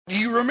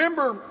you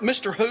remember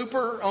Mr.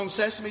 Hooper on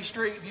Sesame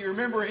Street? Do you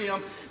remember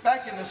him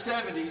back in the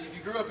 70s? If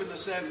you grew up in the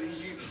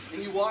 70s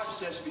and you watched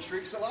Sesame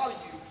Street, so a lot of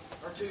you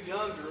are too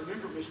young to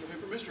remember Mr.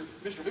 Hooper.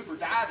 Mr. Hooper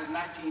died in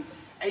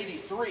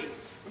 1983.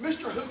 But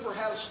Mr. Hooper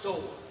had a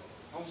store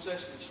on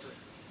Sesame Street.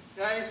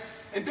 Okay?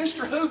 And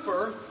Mr.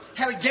 Hooper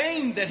had a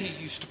game that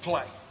he used to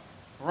play.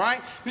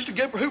 Right? Mr.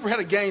 Hooper had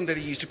a game that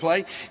he used to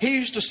play. He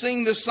used to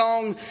sing this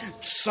song,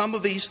 "Some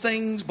of these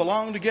things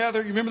belong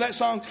together." You remember that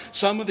song?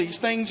 Some of these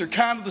things are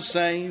kind of the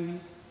same.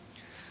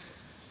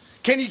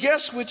 Can you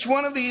guess which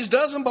one of these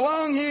doesn't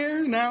belong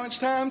here? Now it's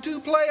time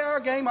to play our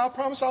game. I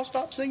promise I'll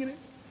stop singing it.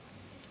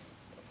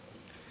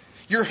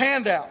 Your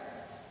handout.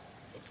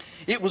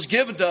 It was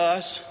given to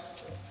us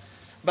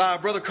by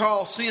Brother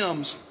Carl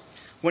Sims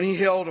when he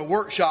held a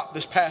workshop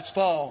this past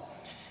fall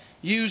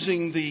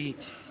using the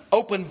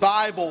Open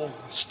Bible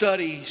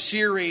Study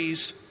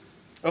series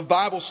of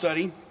Bible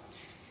study.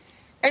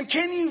 And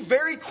can you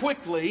very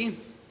quickly,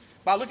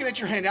 by looking at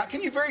your handout,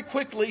 can you very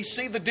quickly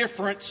see the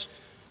difference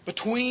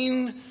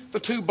between the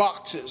two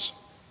boxes?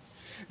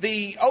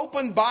 The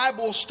Open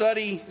Bible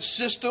Study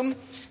system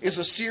is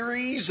a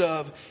series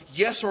of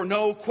yes or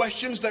no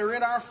questions that are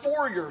in our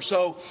foyer.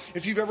 So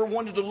if you've ever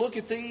wanted to look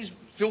at these,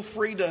 feel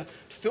free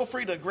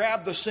to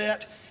grab the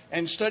set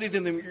and study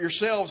them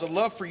yourselves. I'd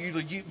love for you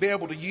to be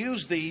able to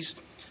use these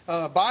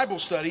Bible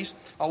studies.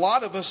 A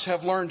lot of us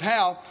have learned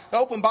how. The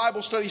Open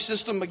Bible Study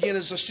system, again,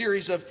 is a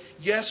series of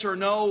yes or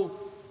no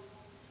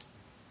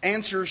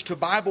answers to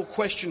Bible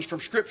questions from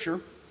Scripture.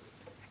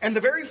 And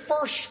the very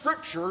first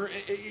Scripture,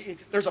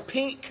 there's a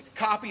pink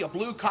copy, a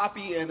blue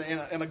copy, and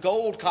a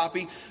gold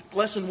copy.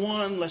 Lesson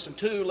 1, Lesson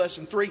 2,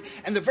 Lesson 3.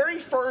 And the very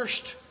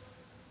first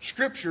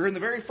Scripture and the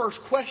very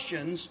first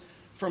questions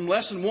from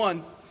Lesson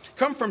 1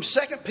 come from 2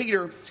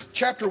 Peter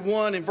chapter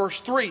 1 and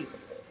verse 3.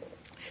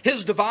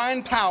 His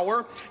divine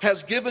power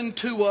has given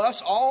to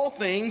us all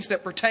things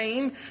that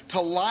pertain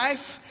to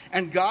life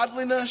and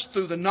godliness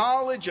through the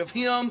knowledge of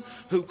Him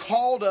who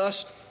called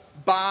us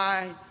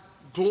by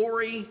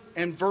glory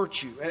and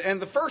virtue.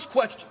 And the first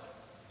question,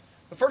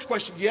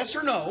 yes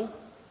or no,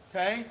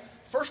 okay?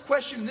 First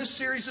question in this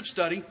series of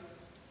study,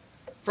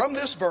 from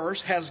this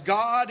verse, has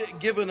God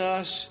given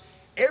us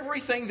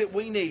everything that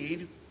we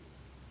need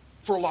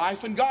for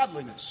life and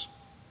godliness?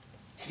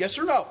 Yes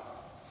or no?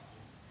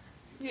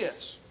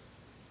 Yes.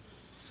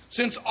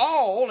 Since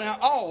all,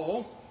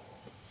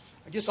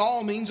 I guess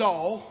all means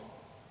all.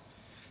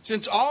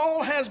 Since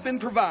all has been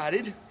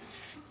provided,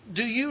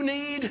 do you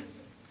need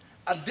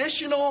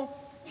additional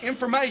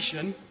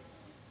information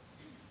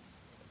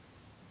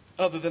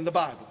other than the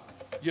Bible?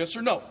 Yes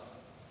or no?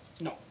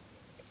 No.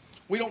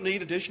 We don't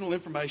need additional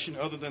information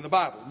other than the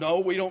Bible. No,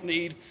 we don't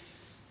need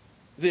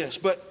this.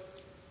 But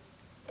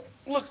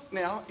look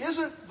now,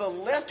 isn't the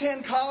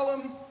left-hand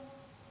column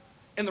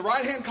and the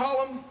right-hand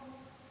column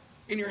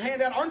in your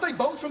handout, aren't they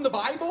both from the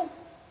Bible?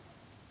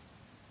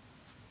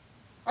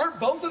 Aren't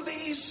both of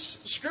these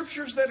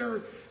scriptures that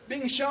are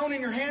being shown in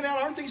your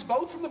handout, aren't these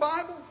both from the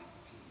Bible?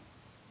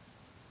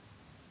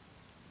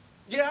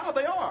 Yeah,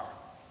 they are.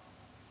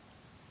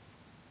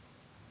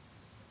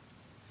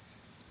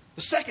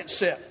 The second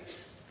set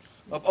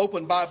of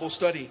Open Bible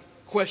Study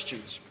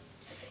questions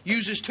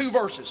uses two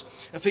verses.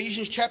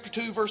 Ephesians chapter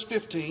 2 verse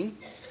 15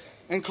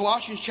 and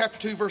Colossians chapter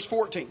 2 verse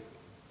 14.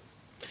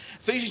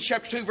 Ephesians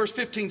chapter 2 verse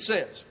 15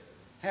 says,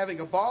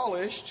 having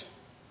abolished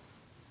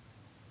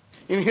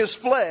in His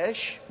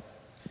flesh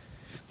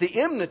the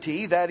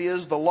enmity, that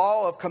is, the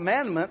law of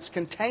commandments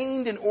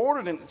contained in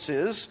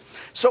ordinances,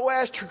 so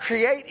as to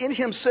create in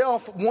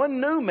Himself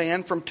one new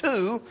man from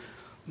two,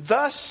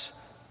 thus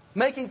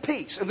making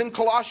peace. And then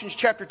Colossians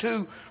chapter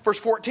 2 verse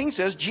 14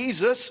 says,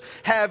 Jesus,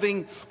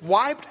 having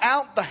wiped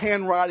out the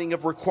handwriting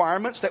of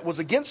requirements that was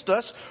against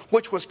us,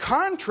 which was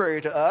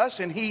contrary to us,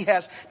 and He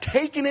has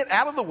taken it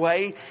out of the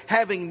way,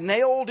 having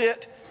nailed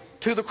it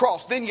to the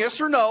cross. Then yes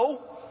or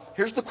no,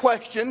 here's the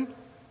question.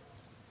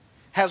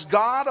 Has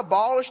God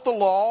abolished the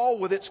law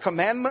with its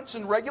commandments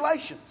and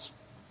regulations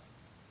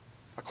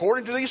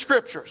according to these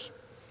scriptures?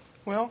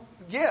 Well,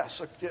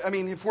 yes. I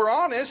mean, if we're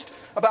honest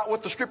about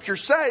what the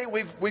scriptures say,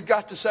 we've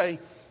got to say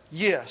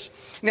yes.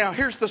 Now,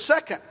 here's the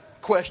second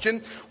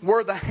question.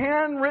 Were the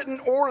handwritten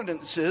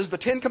ordinances, the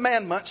Ten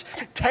Commandments,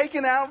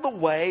 taken out of the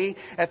way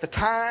at the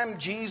time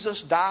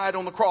Jesus died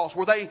on the cross?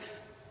 Were they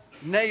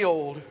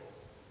nailed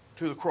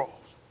to the cross?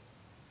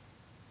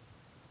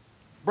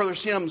 Brother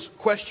Sims'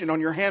 question on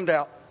your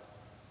handout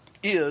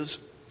is,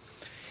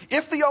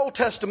 if the Old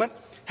Testament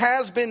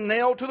has been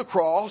nailed to the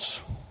cross,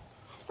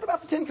 what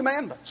about the Ten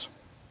Commandments?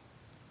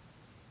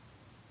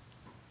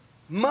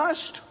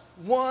 Must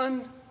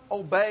one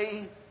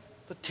obey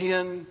the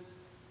Ten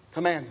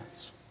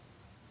Commandments?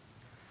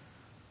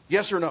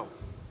 Yes or no?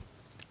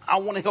 I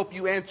want to help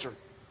you answer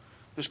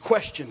this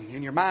question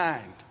in your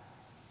mind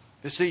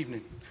this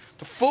evening.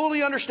 To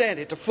fully understand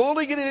it, to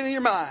fully get it in your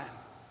mind,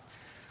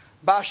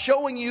 by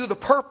showing you the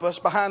purpose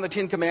behind the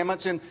Ten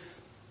Commandments and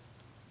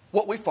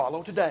what we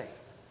follow today.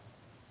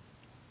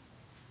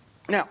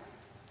 Now,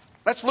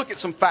 let's look at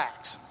some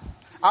facts.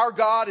 Our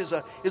God is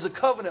a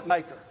covenant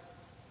maker.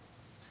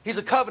 He's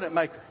a covenant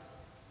maker.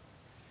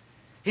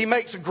 He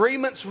makes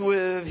agreements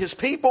with his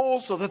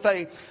people so that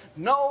they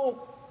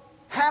know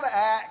how to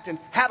act and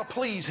how to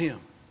please him.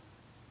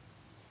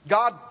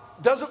 God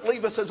doesn't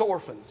leave us as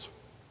orphans.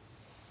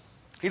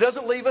 He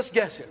doesn't leave us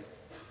guessing.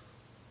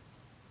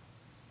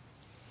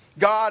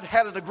 God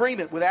had an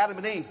agreement with Adam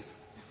and Eve,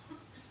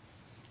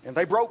 and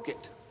they broke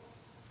it.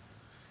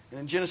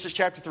 And in Genesis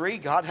chapter 3,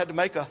 God had to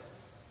make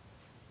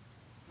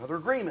another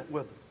agreement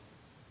with them,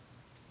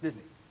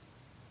 didn't he?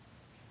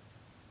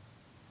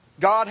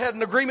 God had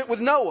an agreement with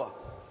Noah,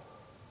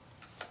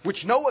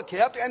 which Noah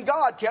kept and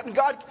God kept, and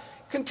God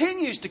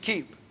continues to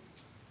keep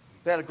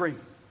that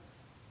agreement,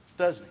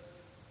 doesn't he?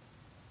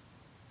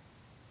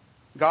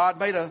 God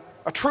made a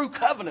true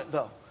covenant,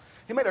 though.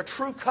 He made a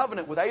true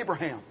covenant with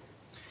Abraham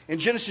in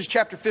Genesis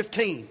chapter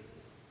 15.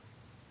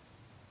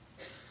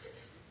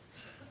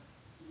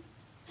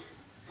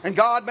 And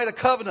God made a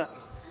covenant,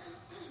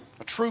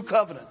 a true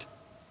covenant,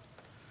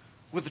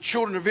 with the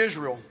children of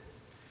Israel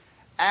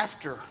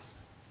after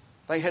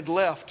they had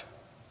left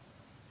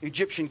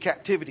Egyptian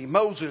captivity.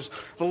 Moses,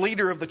 the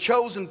leader of the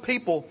chosen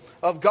people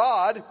of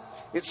God,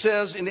 it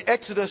says in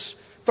Exodus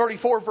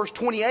 34 verse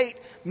 28,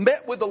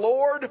 met with the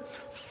Lord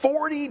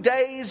 40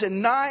 days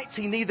and nights.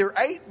 He neither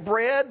ate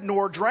bread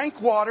nor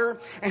drank water,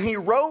 and he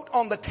wrote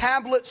on the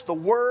tablets the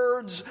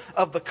words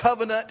of the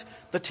covenant,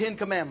 the 10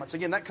 Commandments.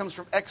 Again, that comes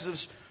from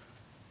Exodus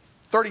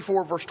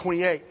 34 verse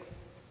 28,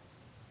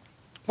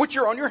 which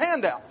are on your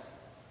handout.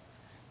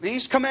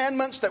 These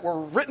commandments that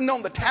were written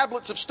on the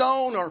tablets of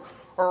stone are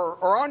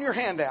on your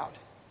handout.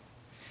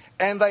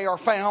 And they are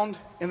found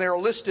and they are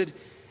listed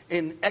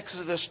in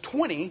Exodus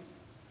 20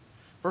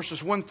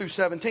 verses 1 through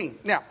 17.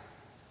 Now,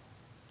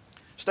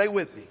 stay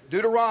with me.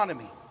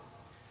 Deuteronomy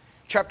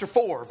chapter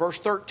 4 verse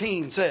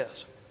 13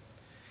 says,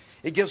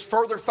 it gives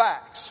further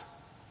facts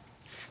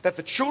that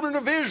the children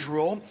of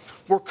Israel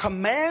were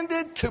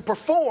commanded to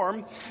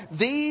perform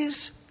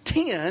these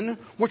 10,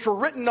 which were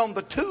written on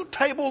the 2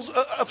 tables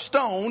of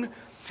stone.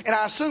 And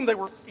I assume they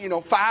were,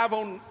 5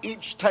 on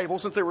each table,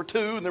 since there were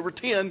 2 and there were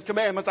 10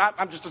 commandments.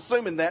 I'm just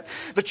assuming that.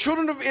 The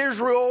children of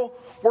Israel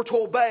were to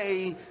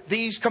obey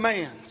these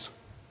commands.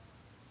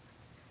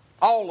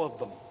 All of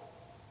them.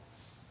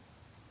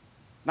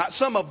 Not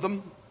some of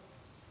them,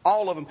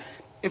 all of them.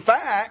 In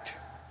fact,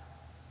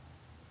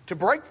 to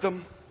break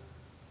them,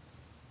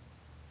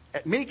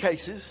 in many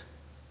cases,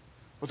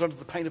 was under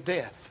the pain of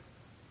death,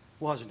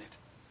 wasn't it?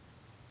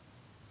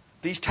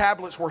 These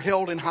tablets were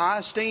held in high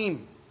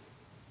esteem.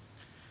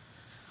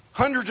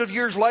 Hundreds of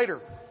years later,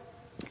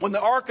 when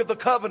the Ark of the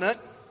Covenant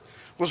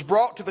was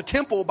brought to the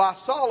temple by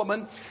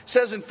Solomon,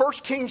 says in 1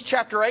 Kings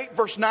chapter 8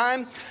 verse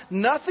 9,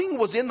 nothing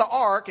was in the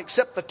ark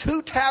except the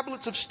 2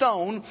 tablets of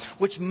stone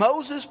which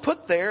Moses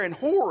put there in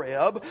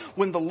Horeb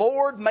when the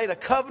Lord made a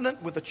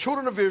covenant with the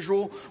children of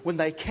Israel when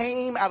they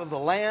came out of the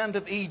land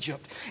of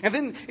Egypt. And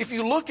then if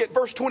you look at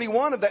verse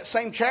 21 of that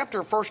same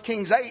chapter of 1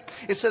 Kings 8,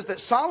 it says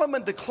that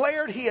Solomon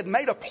declared he had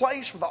made a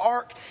place for the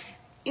ark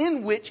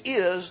in which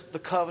is the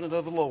covenant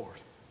of the Lord.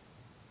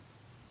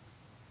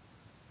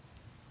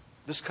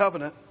 This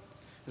covenant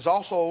is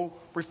also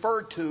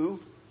referred to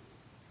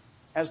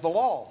as the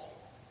law.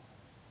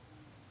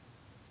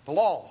 The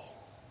law.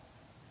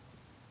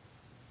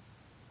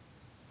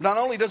 Not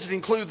only does it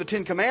include the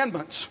 10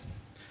 Commandments,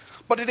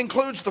 but it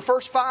includes the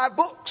first 5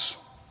 books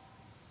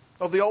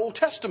of the Old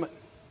Testament.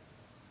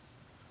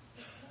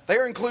 They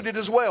are included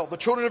as well. The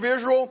children of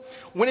Israel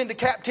went into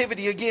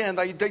captivity again.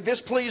 They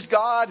displeased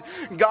God.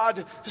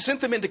 God sent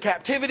them into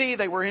captivity.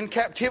 They were in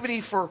captivity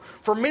for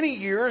many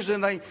years,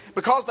 and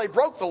because they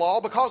broke the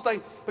law, because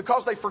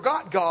they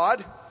forgot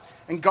God,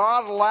 and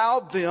God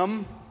allowed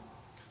them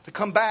to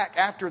come back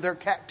after their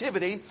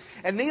captivity.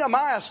 And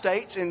Nehemiah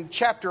states in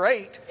chapter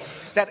 8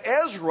 that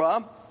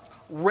Ezra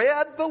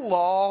read the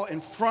law in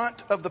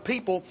front of the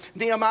people.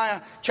 Nehemiah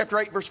chapter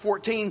 8 verse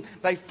 14,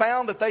 they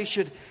found that they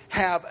should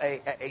have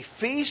a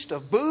feast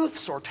of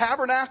booths or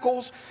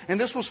tabernacles, and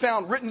this was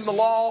found written in the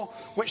law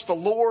which the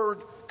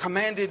Lord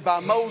commanded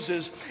by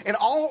Moses. And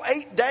all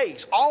 8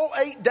 days of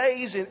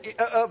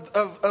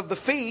the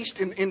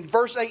feast, in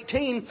verse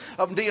 18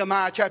 of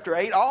Nehemiah chapter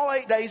 8, all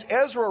 8 days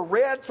Ezra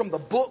read from the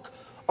book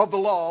of the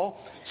law,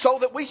 so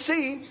that we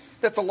see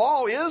that the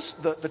law is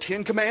the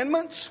 10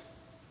 Commandments.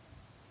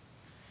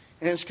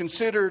 And it's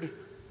considered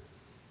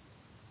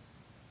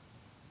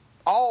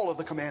all of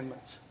the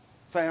commandments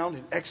found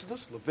in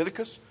Exodus,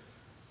 Leviticus,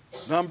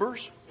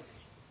 Numbers,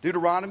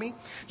 Deuteronomy.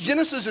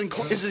 Genesis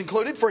is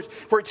included for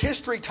its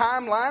history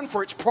timeline,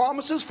 for its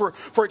promises, for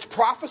its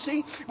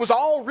prophecy. It was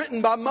all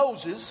written by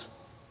Moses.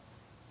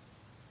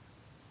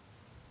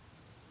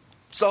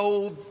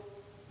 So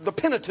the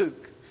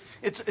Pentateuch,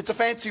 it's a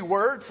fancy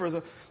word for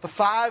the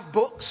 5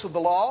 books of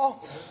the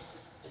law.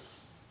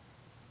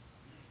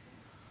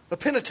 The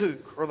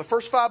Pentateuch, or the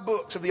first 5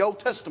 books of the Old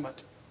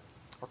Testament,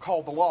 are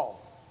called the law.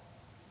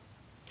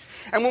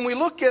 And when we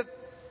look at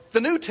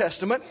the New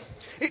Testament,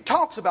 it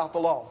talks about the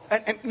law.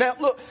 And now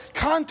look,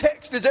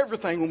 context is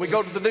everything when we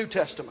go to the New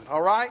Testament,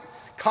 all right?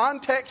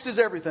 Context is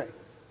everything.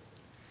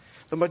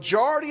 The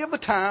majority of the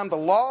time the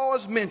law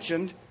is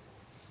mentioned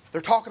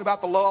They're talking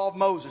about the law of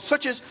Moses,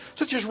 such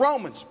as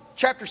Romans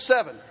chapter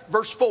 7,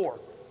 verse 4.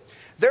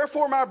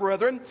 Therefore, my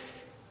brethren,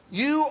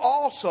 you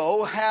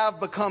also have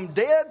become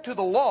dead to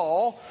the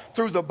law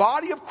through the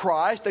body of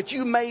Christ, that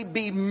you may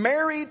be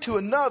married to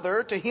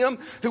another, to him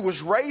who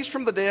was raised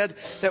from the dead,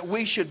 that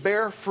we should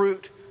bear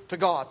fruit to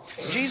God.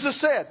 Jesus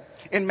said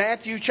in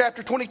Matthew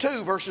chapter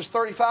 22, verses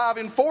 35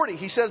 and 40,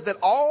 he says that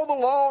all the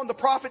law and the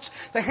prophets,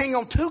 they hang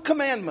on two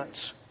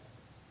commandments.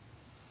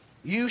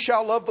 You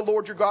shall love the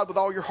Lord your God with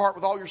all your heart,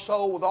 with all your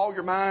soul, with all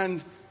your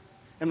mind,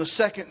 and the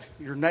second,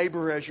 your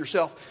neighbor as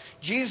yourself.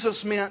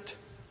 Jesus meant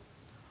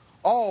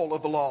all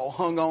of the law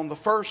hung on the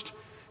first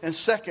and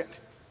second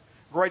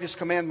greatest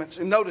commandments.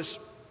 And notice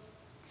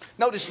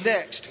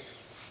next,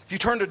 if you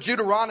turn to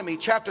Deuteronomy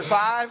chapter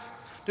 5,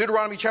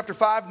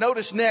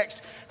 notice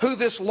next who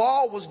this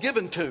law was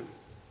given to.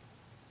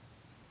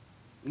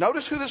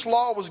 Notice who this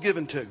law was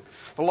given to.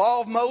 The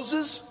law of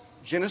Moses,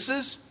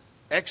 Genesis,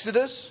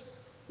 Exodus,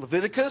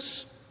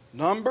 Leviticus,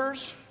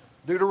 Numbers,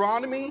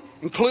 Deuteronomy,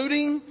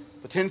 including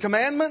the Ten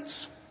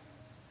Commandments.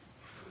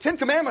 10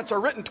 Commandments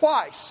are written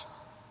twice,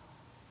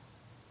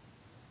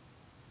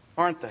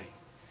 aren't they?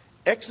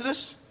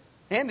 Exodus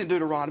and in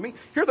Deuteronomy.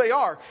 Here they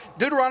are.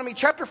 Deuteronomy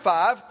chapter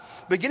 5,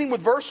 beginning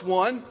with verse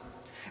 1.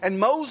 And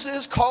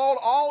Moses called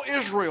all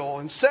Israel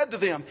and said to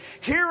them,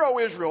 Hear, O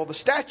Israel, the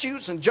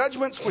statutes and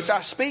judgments which I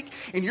speak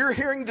in your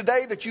hearing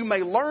today, that you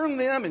may learn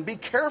them and be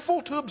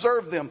careful to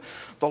observe them.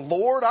 The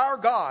Lord our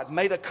God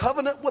made a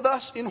covenant with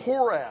us in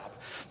Horeb.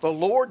 The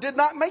Lord did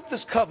not make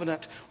this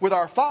covenant with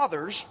our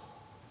fathers,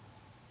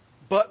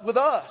 but with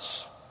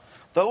us,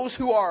 those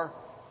who are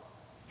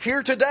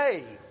here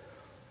today,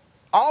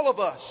 all of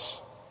us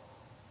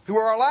who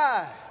are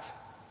alive.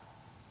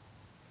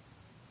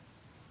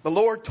 The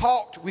Lord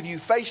talked with you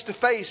face to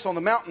face on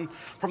the mountain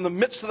from the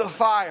midst of the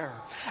fire.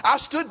 I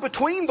stood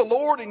between the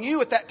Lord and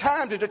you at that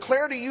time to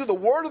declare to you the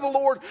word of the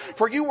Lord,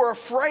 for you were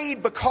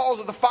afraid because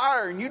of the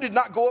fire, and you did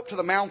not go up to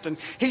the mountain.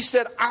 He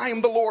said, I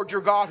am the Lord your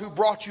God who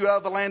brought you out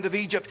of the land of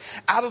Egypt,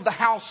 out of the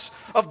house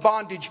of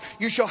bondage.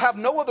 You shall have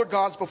no other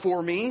gods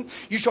before me.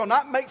 You shall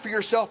not make for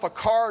yourself a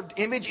carved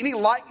image, any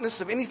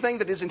likeness of anything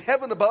that is in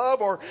heaven above,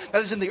 or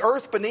that is in the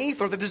earth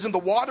beneath, or that is in the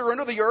water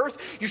under the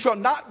earth. You shall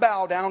not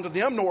bow down to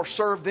them nor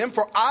serve them,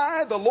 for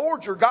I, the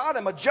Lord your God,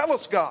 am a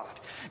jealous God,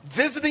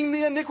 visiting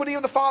the iniquity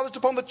of the fathers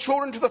upon the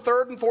children to the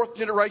third and fourth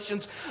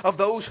generations of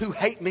those who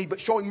hate me, but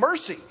showing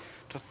mercy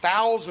to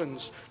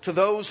thousands, to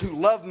those who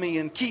love me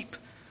and keep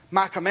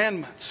my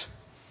commandments.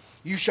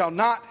 You shall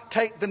not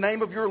take the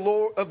name of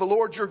the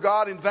Lord your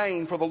God in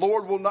vain, for the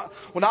Lord will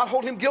not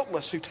hold him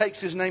guiltless who takes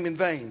his name in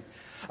vain.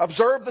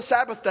 Observe the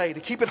Sabbath day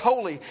to keep it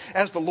holy,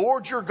 as the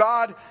Lord your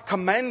God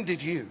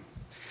commanded you.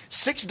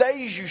 6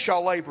 days you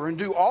shall labor and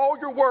do all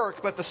your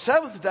work, but the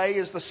seventh day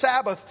is the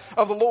Sabbath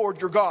of the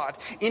Lord your God.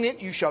 In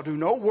it you shall do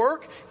no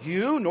work,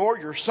 you, nor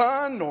your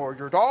son, nor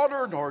your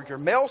daughter, nor your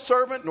male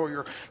servant, nor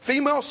your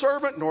female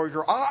servant, nor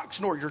your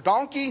ox, nor your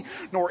donkey,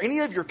 nor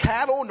any of your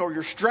cattle, nor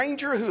your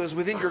stranger who is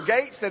within your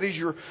gates, that is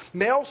your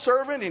male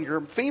servant and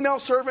your female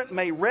servant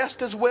may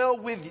rest as well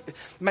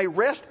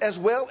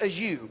as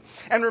you.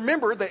 And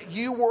remember that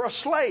you were a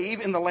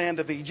slave in the land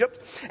of Egypt,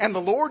 and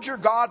the Lord your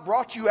God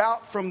brought you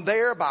out from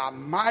there by a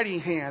mighty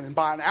hand and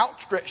by an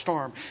outstretched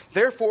arm.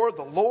 Therefore,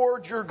 the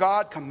Lord your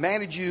God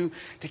commanded you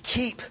to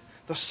keep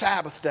the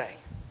Sabbath day.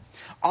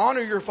 Honor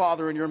your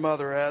father and your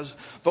mother as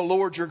the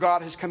Lord your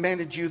God has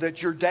commanded you,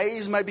 that your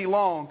days may be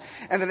long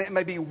and that it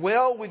may be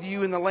well with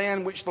you in the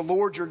land which the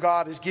Lord your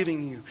God is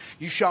giving you.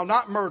 You shall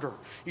not murder.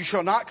 You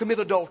shall not commit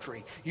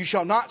adultery. You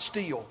shall not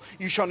steal.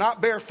 You shall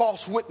not bear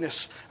false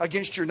witness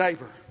against your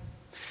neighbor.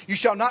 You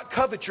shall not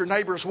covet your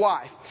neighbor's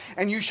wife,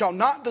 and you shall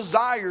not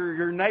desire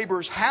your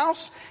neighbor's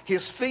house,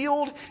 his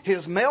field,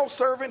 his male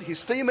servant,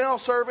 his female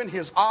servant,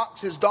 his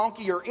ox, his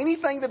donkey, or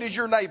anything that is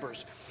your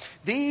neighbor's.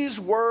 These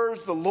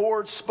words the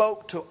Lord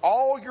spoke to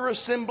all your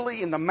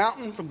assembly in the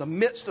mountain from the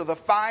midst of the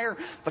fire,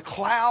 the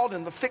cloud,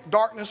 and the thick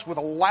darkness with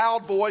a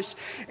loud voice,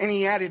 and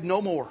he added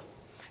no more.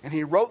 And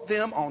he wrote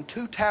them on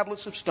 2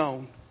 tablets of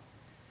stone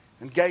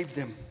and gave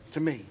them to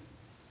me.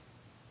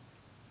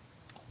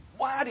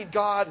 Why did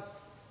God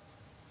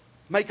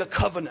make a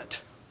covenant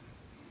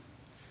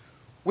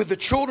with the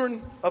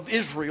children of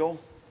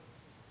Israel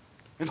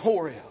in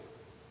Horeb?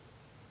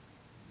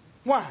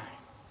 Why?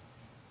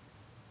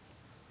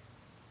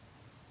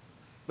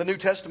 The New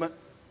Testament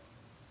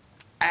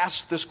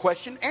asks this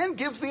question and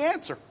gives the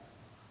answer.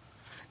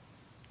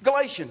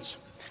 Galatians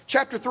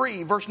chapter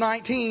 3 verse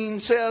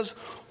 19 says,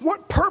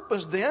 what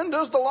purpose then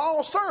does the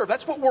law serve?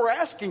 That's what we're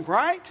asking,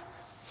 right?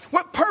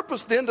 What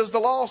purpose then does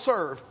the law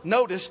serve?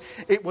 Notice,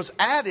 it was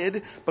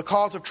added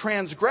because of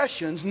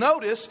transgressions.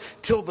 Notice,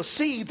 till the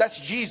seed, that's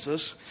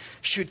Jesus,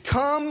 should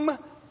come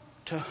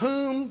to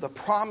whom the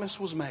promise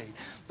was made.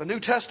 The New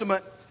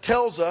Testament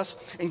tells us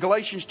in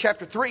Galatians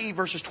chapter 3,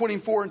 verses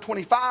 24 and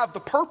 25, the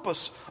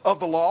purpose of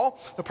the law.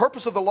 The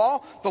purpose of the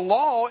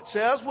law, it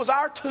says, was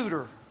our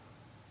tutor.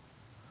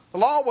 The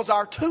law was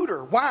our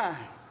tutor. Why?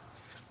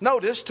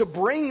 Notice, to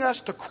bring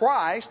us to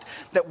Christ,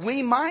 that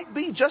we might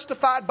be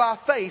justified by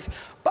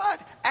faith.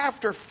 But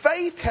after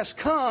faith has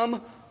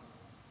come,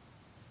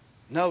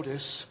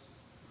 notice,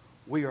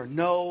 we are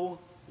no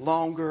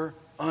longer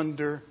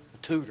under the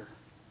tutor.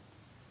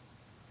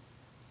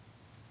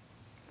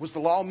 Was the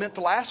law meant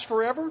to last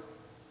forever? Let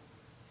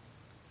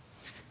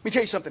me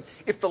tell you something.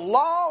 If the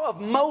law of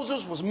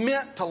Moses was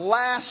meant to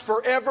last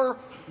forever,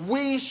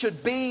 we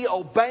should be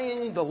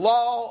obeying the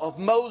law of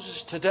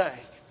Moses today.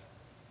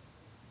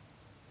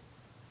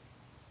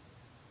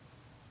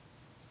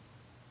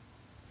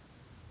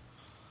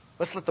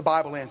 Let's let the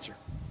Bible answer.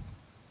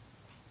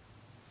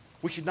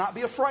 We should not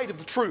be afraid of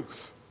the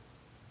truth.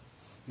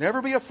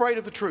 Never be afraid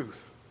of the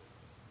truth.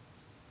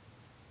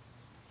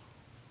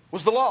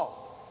 Was the law,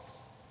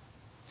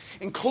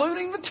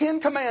 including the 10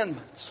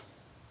 Commandments,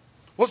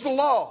 was the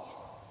law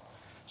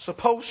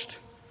supposed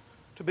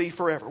to be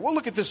forever? Well,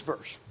 look at this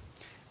verse.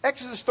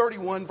 Exodus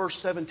 31, verse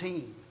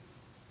 17.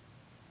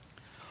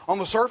 On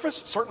the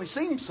surface, it certainly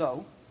seems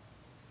so.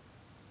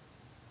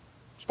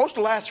 It's supposed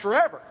to last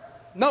forever.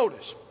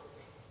 Notice,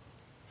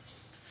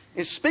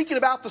 it's speaking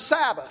about the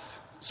Sabbath.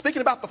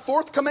 Speaking about the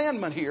fourth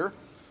commandment here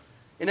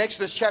in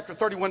Exodus chapter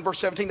 31, verse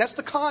 17. That's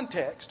the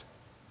context.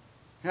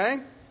 Okay?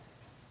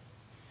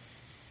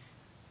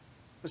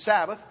 The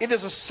Sabbath. It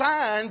is a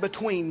sign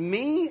between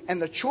me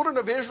and the children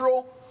of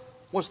Israel.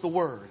 What's the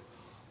word?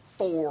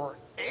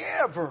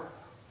 Forever.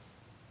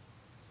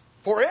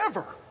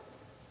 Forever.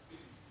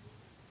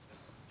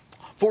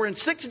 For in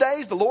 6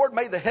 days the Lord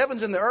made the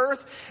heavens and the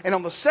earth, and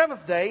on the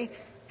seventh day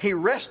He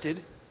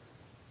rested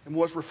and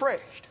was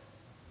refreshed.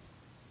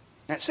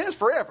 Now it says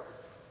forever.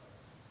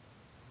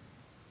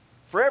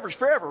 Forever's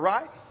forever,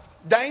 right?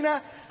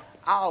 Dana,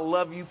 I'll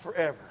love you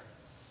forever.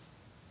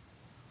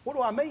 What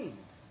do I mean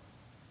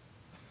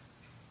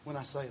when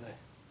I say that?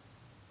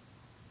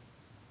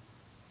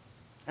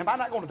 Am I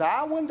not going to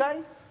die one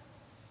day?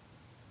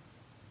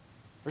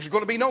 There's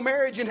going to be no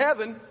marriage in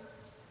heaven,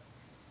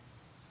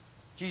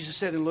 Jesus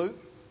said in Luke.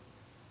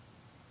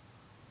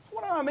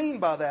 What do I mean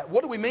by that?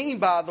 What do we mean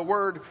by the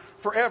word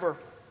forever?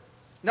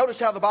 Notice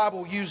how the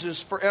Bible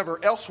uses forever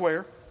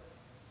elsewhere.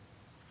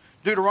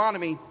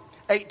 Deuteronomy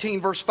 18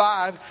 verse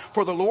 5,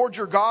 for the Lord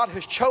your God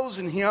has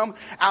chosen him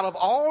out of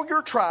all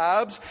your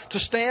tribes to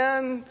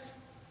stand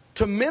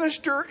to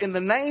minister in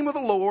the name of the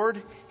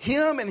Lord,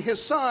 him and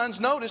his sons,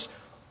 notice,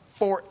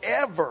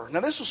 forever. Now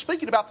this was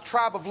speaking about the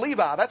tribe of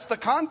Levi. That's the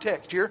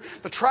context here.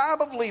 The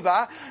tribe of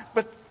Levi.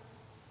 But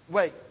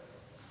wait,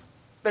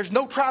 there's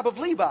no tribe of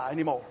Levi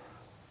anymore.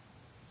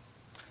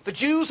 The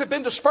Jews have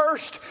been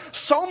dispersed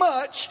so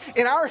much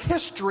in our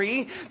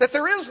history that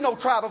there is no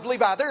tribe of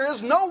Levi. There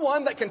is no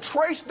one that can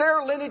trace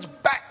their lineage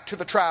back to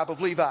the tribe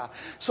of Levi.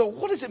 So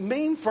what does it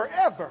mean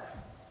forever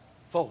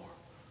for?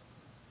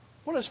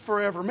 What does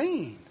forever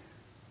mean?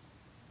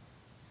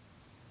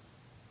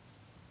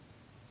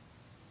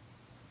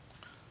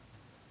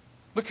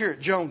 Look here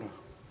at Jonah.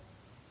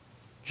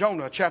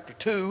 Jonah chapter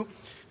 2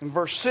 and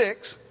verse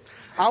 6.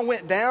 I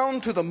went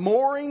down to the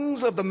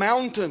moorings of the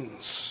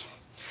mountains.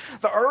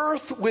 The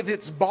earth with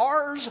its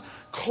bars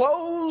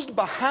closed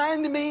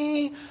behind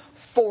me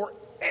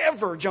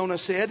forever, Jonah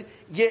said.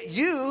 Yet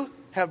you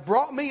have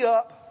brought me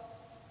up.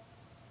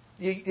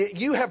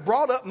 You have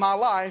brought up my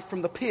life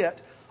from the pit,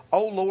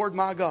 O Lord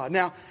my God.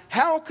 Now,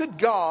 how could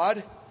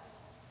God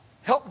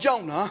help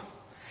Jonah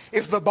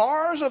if the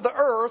bars of the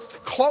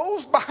earth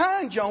closed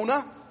behind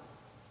Jonah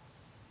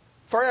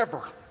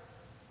forever?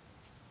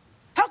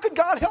 How could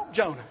God help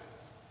Jonah?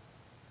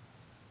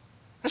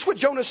 That's what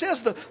Jonah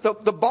says.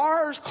 The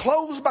bars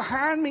closed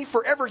behind me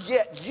forever,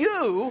 yet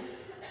you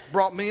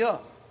brought me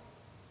up.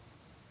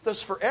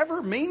 Does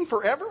forever mean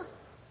forever?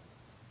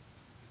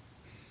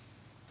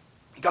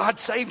 God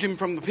saved him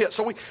from the pit.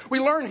 So we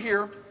learn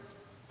here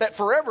that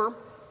forever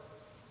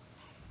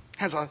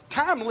has a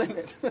time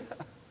limit.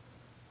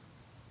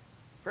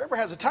 Forever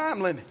has a time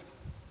limit.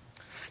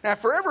 Now,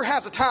 forever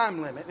has a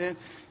time limit.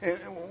 And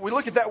we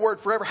look at that word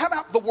forever. How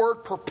about the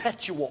word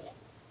perpetual?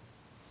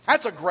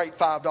 That's a great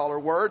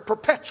 $5 word,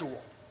 perpetual.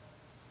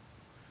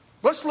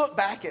 Let's look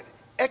back at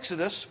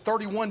Exodus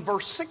 31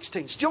 verse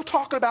 16. Still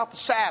talking about the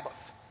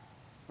Sabbath.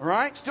 All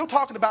right? Still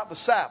talking about the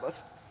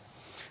Sabbath.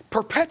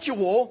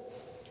 Perpetual,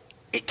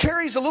 it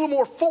carries a little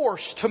more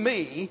force to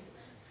me.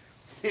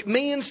 It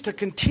means to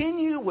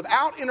continue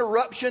without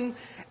interruption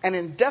an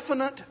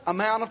indefinite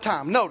amount of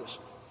time. Notice,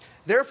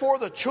 therefore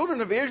the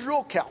children of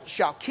Israel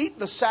shall keep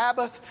the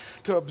Sabbath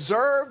to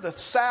observe the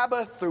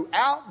Sabbath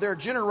throughout their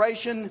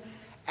generation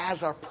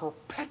as a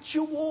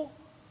perpetual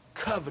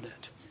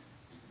covenant.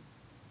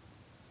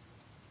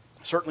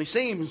 It certainly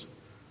seems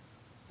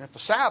that the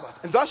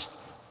Sabbath, and thus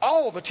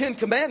all the 10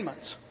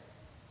 Commandments,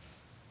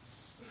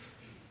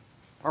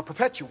 are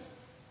perpetual.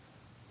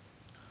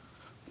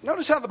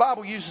 Notice how the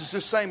Bible uses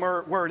this same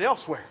word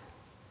elsewhere.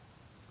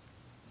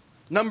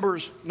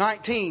 Numbers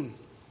 19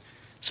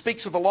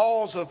 speaks of the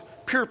laws of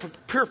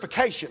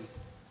purification.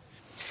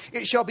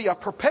 It shall be a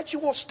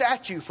perpetual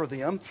statute for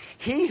them.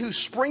 He who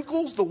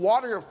sprinkles the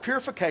water of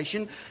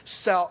purification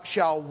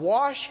shall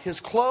wash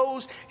his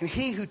clothes, and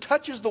he who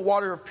touches the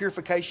water of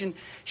purification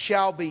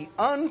shall be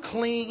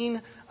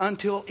unclean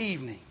until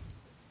evening.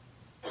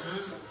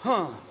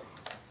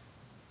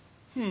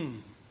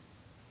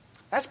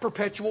 That's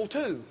perpetual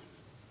too.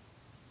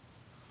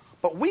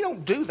 But we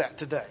don't do that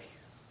today,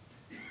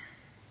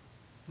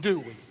 do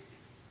we?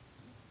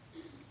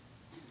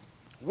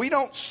 We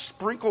don't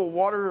sprinkle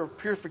water of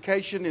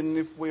purification, and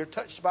if we are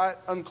touched by it,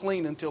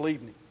 unclean until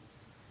evening.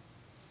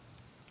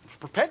 It's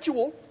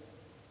perpetual.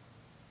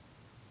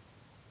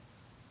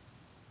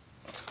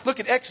 Look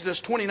at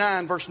Exodus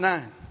 29, verse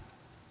 9.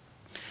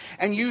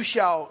 And you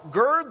shall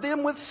gird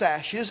them with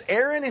sashes,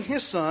 Aaron and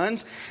his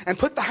sons, and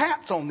put the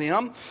hats on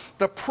them.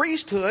 The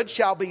priesthood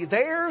shall be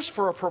theirs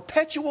for a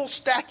perpetual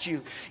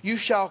statute. You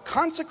shall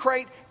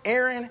consecrate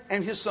Aaron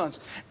and his sons.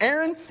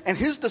 Aaron and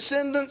his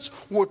descendants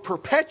would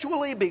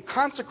perpetually be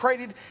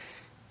consecrated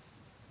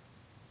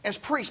as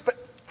priests. But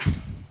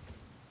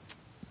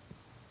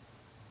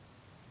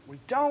we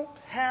don't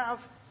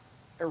have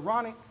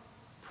Aaronic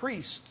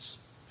priests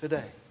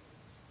today.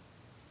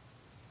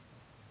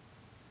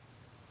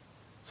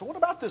 So what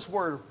about this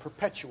word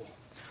perpetual?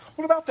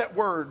 What about that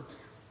word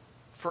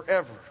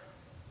forever?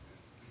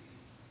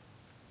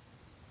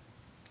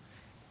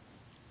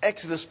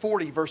 Exodus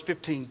 40 verse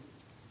 15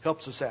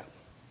 helps us out.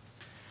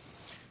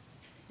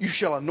 You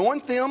shall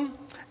anoint them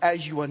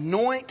as you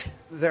anoint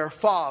their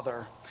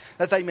father,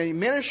 that they may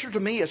minister to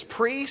me as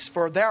priests,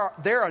 for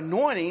their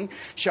anointing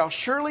shall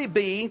surely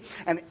be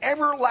an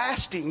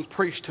everlasting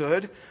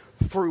priesthood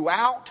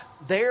throughout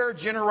their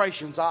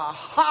generations.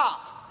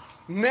 Aha!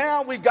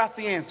 Now we've got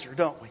the answer,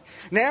 don't we?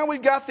 Now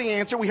we've got the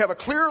answer. We have a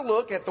clearer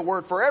look at the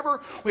word forever.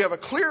 We have a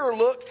clearer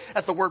look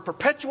at the word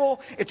perpetual.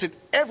 It's an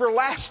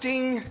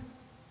everlasting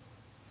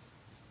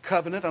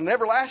covenant, an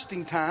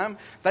everlasting time.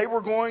 They were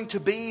going to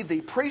be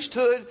the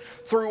priesthood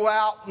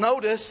throughout,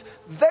 notice,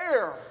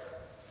 their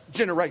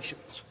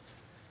generations.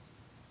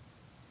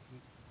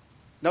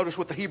 Notice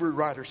what the Hebrew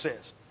writer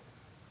says.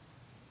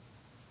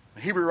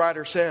 The Hebrew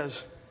writer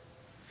says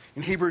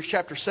in Hebrews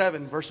chapter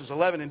 7, verses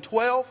 11 and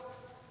 12,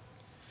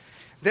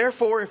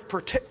 therefore,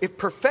 if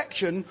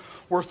perfection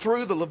were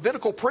through the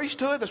Levitical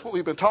priesthood, that's what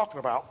we've been talking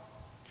about,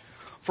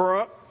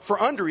 for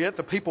under it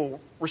the people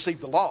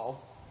received the law,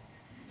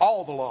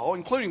 all the law,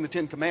 including the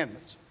Ten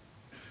Commandments.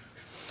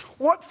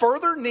 What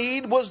further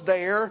need was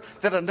there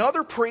that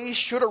another priest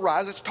should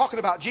arise? It's talking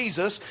about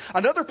Jesus.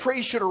 Another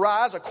priest should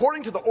arise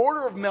according to the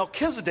order of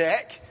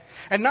Melchizedek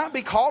and not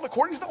be called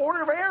according to the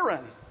order of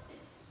Aaron.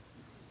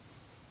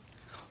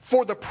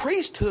 For the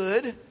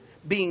priesthood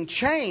being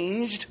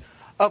changed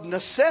of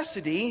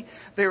necessity,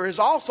 there is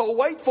also,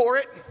 wait for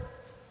it,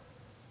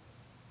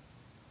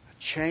 a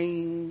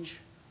change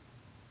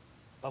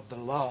of the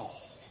law.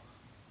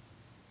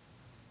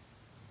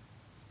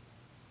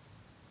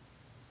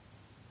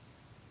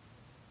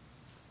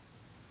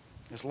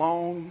 As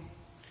long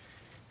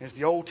as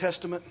the Old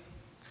Testament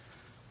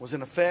was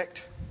in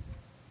effect,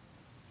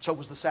 so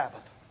was the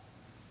Sabbath.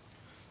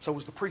 So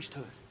was the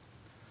priesthood.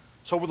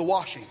 So were the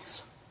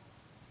washings.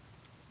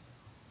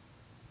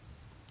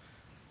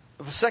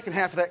 But the second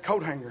half of that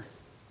coat hanger,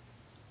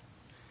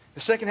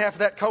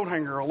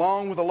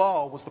 along with the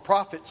law, was the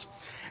prophets.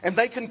 And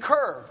they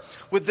concur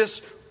with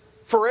this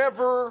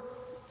forever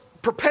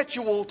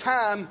perpetual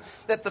time,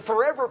 that the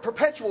forever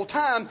perpetual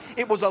time,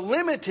 it was a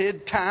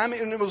limited time,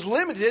 and it was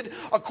limited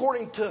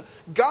according to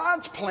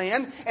God's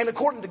plan and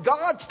according to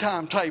God's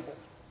timetable.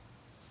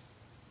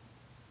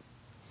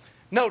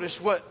 Notice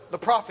what the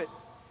prophet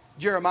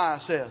Jeremiah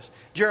says.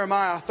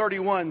 Jeremiah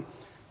 31,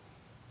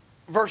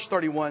 verse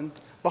 31.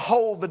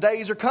 Behold, the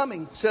days are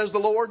coming, says the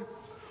Lord,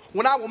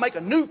 when I will make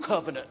a new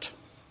covenant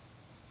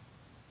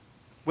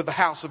with the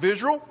house of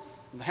Israel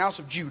and the house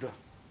of Judah.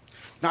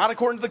 Not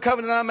according to the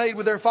covenant I made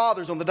with their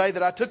fathers on the day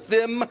that I took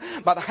them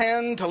by the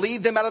hand to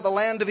lead them out of the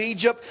land of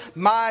Egypt,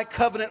 my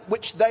covenant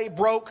which they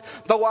broke,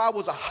 though I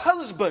was a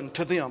husband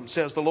to them,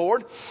 says the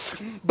Lord.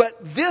 But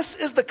this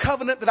is the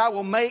covenant that I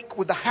will make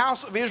with the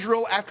house of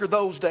Israel after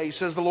those days,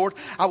 says the Lord.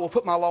 I will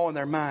put my law in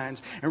their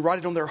minds and write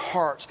it on their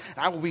hearts.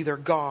 And I will be their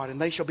God, and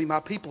they shall be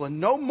my people. And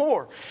no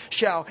more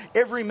shall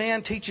every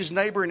man teach his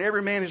neighbor and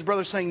every man his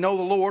brother, saying, know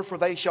the Lord, for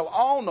they shall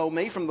all know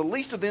me, from the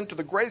least of them to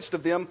the greatest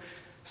of them,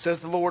 says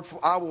the Lord. For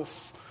I will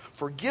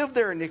forgive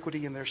their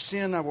iniquity and their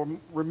sin I will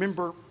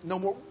remember no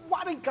more.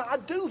 Why did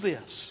God do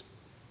this?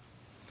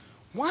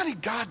 Why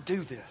did God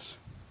do this?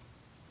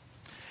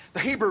 The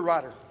Hebrew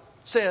writer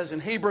says in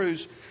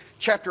Hebrews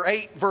chapter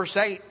 8, verse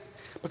 8,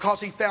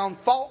 because he found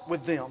fault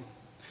with them.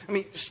 Let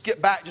me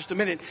skip back just a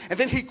minute. And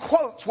then he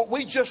quotes what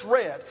we just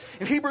read.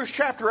 In Hebrews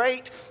chapter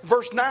 8,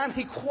 verse 9,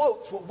 he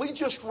quotes what we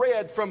just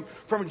read from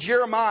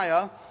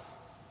Jeremiah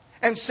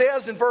and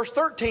says in verse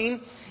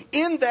 13,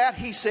 in that,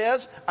 he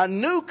says, a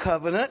new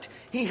covenant,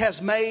 he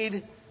has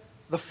made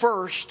the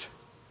first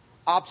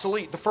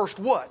obsolete. The first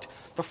what?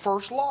 The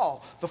first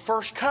law, the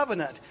first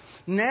covenant.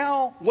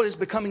 Now, what is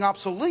becoming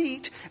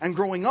obsolete and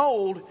growing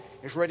old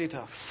is ready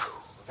to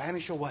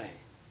vanish away.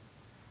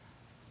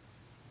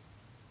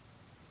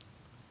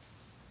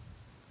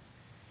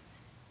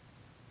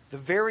 the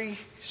very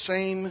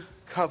same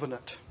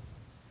covenant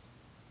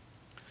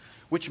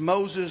which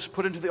Moses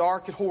put into the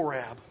ark at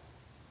Horeb,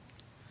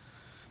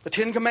 the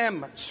 10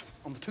 Commandments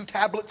on the 2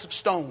 tablets of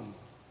stone,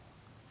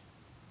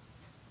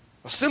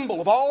 a symbol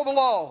of all the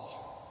law.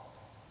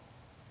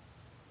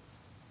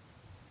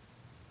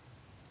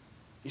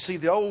 You see,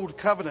 the old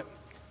covenant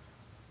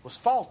was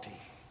faulty.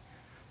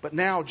 But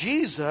now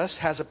Jesus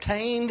has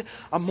obtained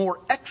a more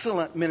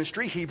excellent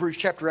ministry, Hebrews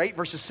chapter 8,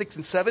 verses 6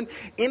 and 7,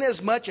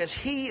 inasmuch as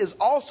he is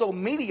also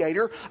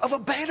mediator of a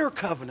better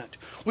covenant,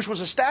 which was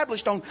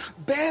established on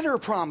better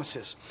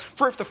promises.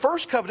 For if the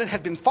first covenant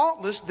had been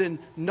faultless, then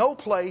no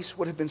place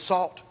would have been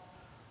sought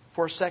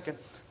for a second.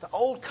 The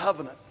old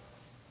covenant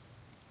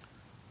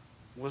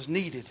was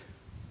needed,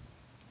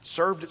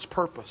 served its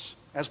purpose,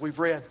 as we've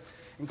read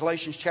in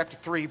Galatians chapter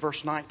 3,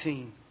 verse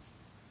 19.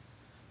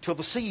 Till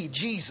the seed,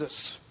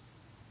 Jesus,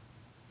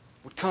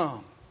 would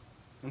come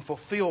and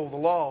fulfill the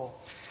law.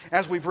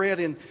 As we've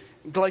read in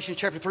Galatians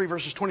chapter 3,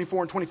 verses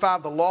 24 and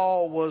 25, the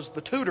law was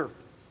the tutor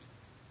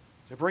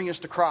to bring us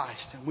to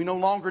Christ. And we no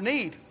longer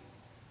need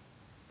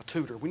a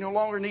tutor. We no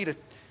longer need a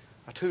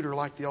tutor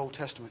like the Old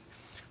Testament.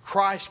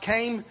 Christ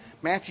came,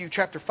 Matthew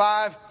chapter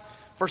 5,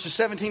 verses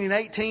 17 and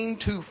 18,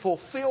 to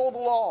fulfill the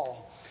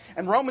law.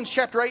 And Romans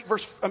chapter 10,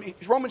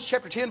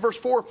 verse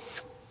 4,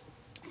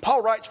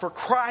 Paul writes, for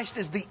Christ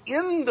is the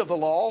end of the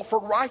law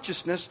for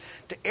righteousness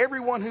to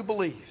everyone who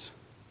believes.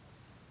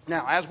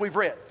 Now, as we've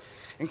read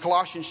in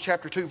Colossians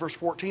chapter 2, verse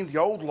 14, the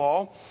old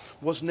law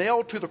was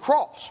nailed to the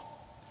cross.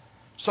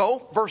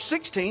 So, verse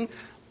 16,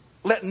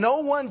 let no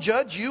one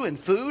judge you in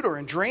food or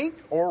in drink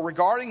or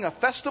regarding a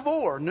festival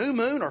or new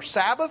moon or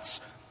Sabbaths.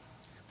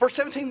 Verse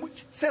 17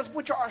 which says,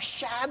 which are a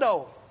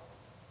shadow.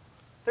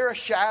 They're a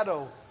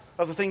shadow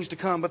of the things to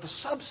come, but the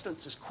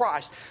substance is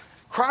Christ.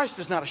 Christ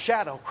is not a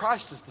shadow.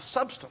 Christ is the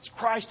substance.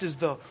 Christ is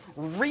the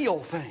real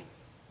thing.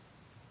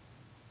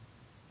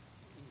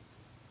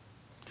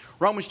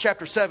 Romans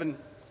chapter 7,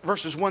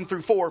 verses 1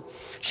 through 4,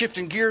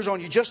 shifting gears on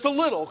you just a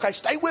little. Okay,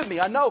 stay with me.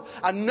 I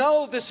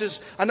know this is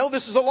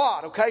a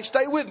lot. Okay,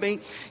 stay with me.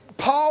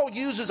 Paul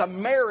uses a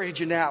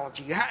marriage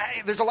analogy.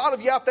 There's a lot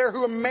of you out there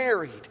who are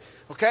married.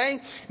 Okay,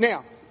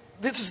 now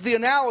this is the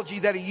analogy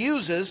that he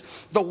uses.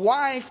 The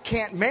wife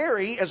can't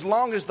marry as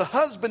long as the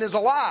husband is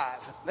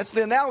alive. That's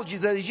the analogy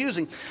that he's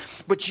using.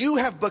 But you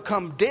have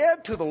become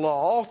dead to the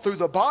law through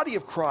the body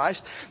of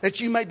Christ,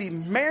 that you may be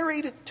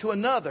married to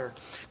another.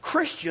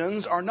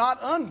 Christians are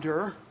not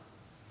under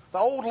the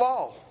old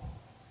law,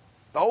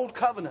 the old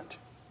covenant.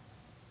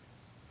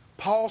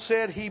 Paul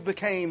said he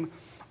became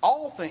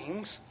all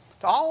things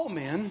to all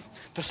men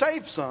to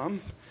save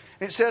some.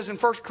 And it says in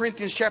 1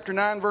 Corinthians chapter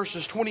 9,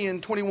 verses 20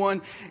 and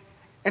 21,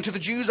 and to the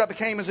Jews I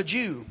became as a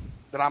Jew,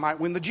 that I might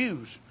win the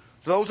Jews.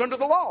 To those under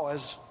the law,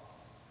 as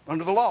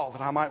under the law,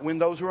 that I might win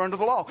those who are under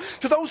the law.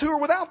 To those who are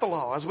without the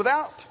law, as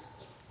without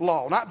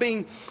law. Not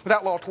being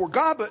without law toward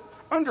God, but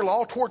under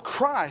law toward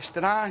Christ,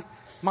 that I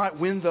might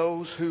win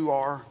those who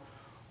are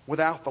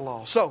without the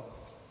law. So,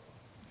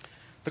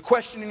 the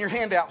question in your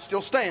handout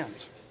still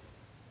stands.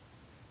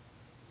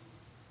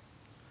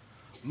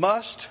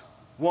 Must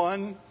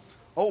one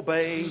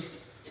obey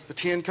the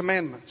 10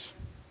 Commandments?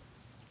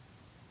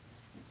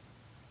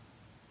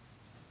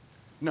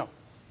 No.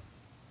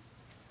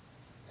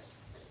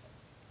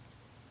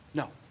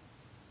 No.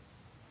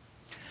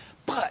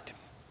 But,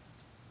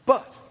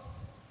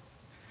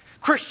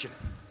 Christian,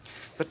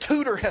 the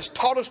tutor has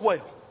taught us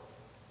well.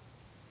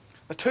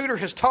 The tutor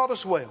has taught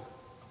us well.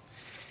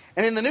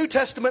 And in the New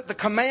Testament, the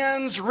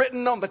commands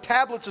written on the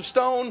tablets of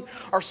stone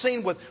are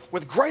seen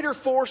with greater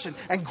force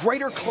and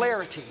greater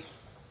clarity.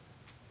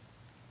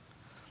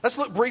 Let's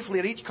look briefly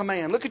at each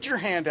command. Look at your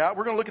handout.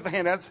 We're going to look at the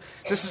handouts.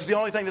 This is the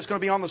only thing that's going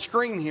to be on the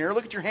screen here.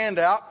 Look at your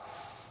handout.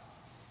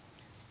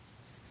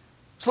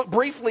 Let's look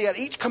briefly at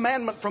each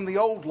commandment from the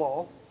old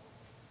law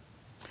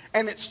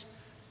and its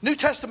New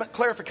Testament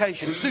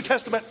clarification. Its New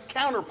Testament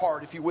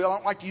counterpart, if you will. I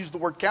don't like to use the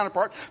word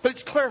counterpart, but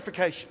it's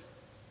clarification.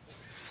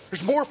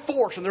 There's more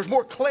force and there's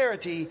more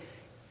clarity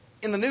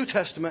in the New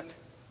Testament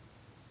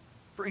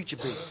for each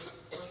of these.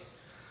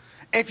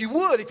 And if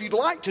you'd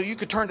like to, you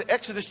could turn to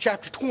Exodus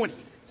chapter 20.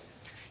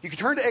 You can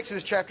turn to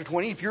Exodus chapter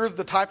 20. If you're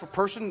the type of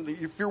person,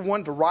 if you're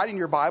one to write in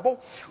your Bible,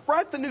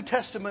 write the New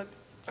Testament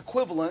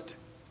equivalent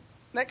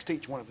next to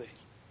each one of these.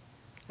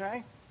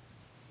 Okay?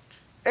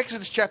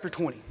 Exodus chapter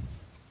 20.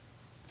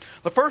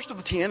 The first of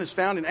the 10 is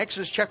found in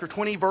Exodus chapter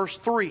 20, verse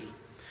 3.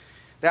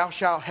 Thou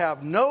shalt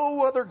have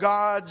no other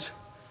gods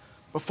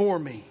before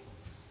me.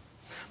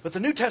 But the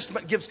New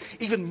Testament gives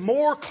even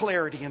more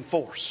clarity and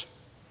force.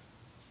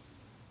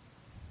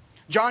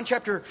 John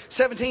chapter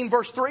 17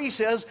 verse 3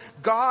 says,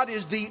 God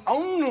is the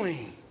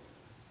only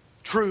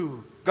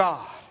true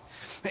God.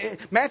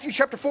 Matthew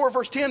chapter 4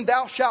 verse 10,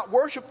 thou shalt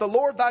worship the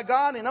Lord thy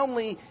God,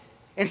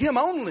 and him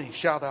only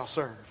shalt thou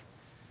serve.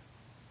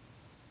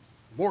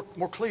 More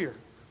clear,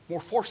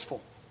 more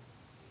forceful.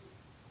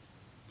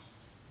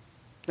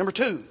 Number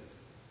 2,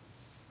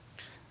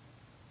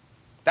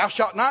 thou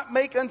shalt not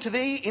make unto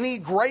thee any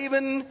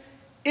graven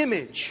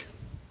image.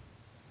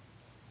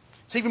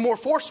 It's even more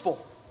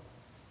forceful.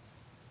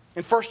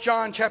 In 1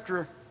 John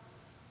chapter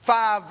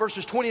 5,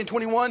 verses 20 and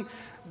 21,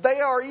 they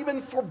are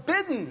even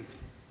forbidden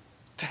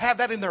to have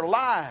that in their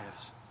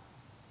lives.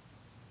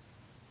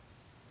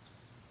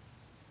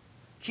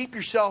 Keep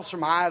yourselves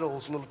from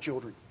idols, little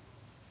children.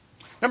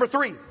 Number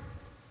 3,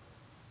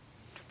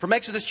 from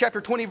Exodus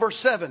chapter 20, verse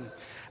 7,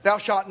 thou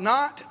shalt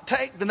not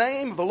take the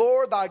name of the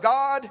Lord thy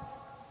God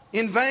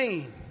in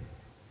vain.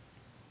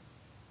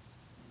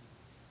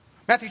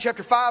 Matthew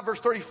chapter 5, verse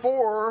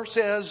 34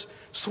 says,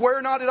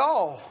 swear not at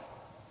all.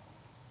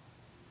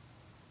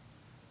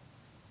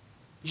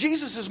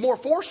 Jesus is more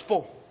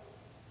forceful.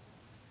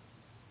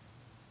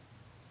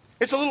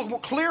 It's a little more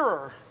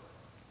clearer.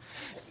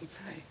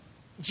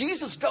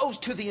 Jesus goes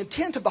to the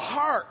intent of the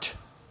heart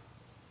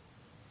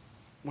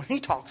when he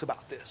talks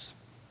about this.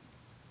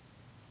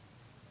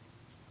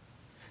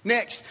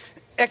 Next,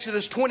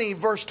 Exodus 20,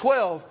 verse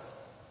 12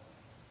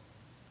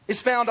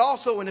 is found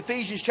also in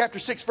Ephesians chapter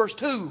 6, verse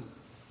 2.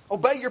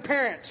 Obey your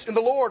parents in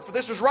the Lord, for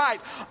this is right.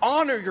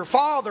 Honor your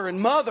father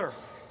and mother.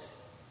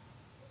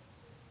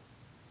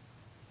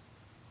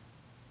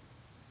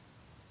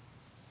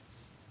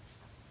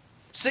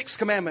 Sixth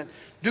commandment,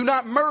 do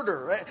not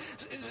murder.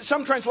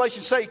 Some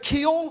translations say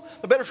kill.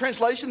 The better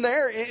translation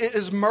there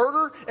is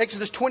murder.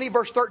 Exodus 20,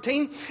 verse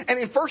 13. And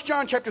in 1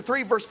 John chapter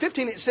 3, verse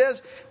 15, it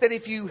says that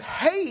if you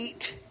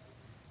hate,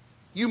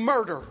 you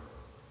murder.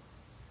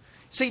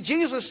 See,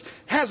 Jesus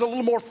has a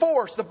little more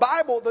force. The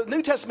Bible, the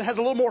New Testament has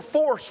a little more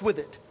force with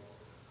it.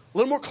 A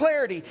little more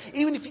clarity.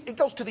 Even if it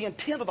goes to the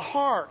intent of the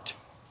heart.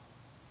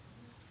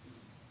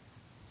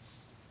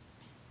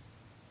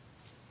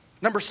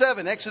 Number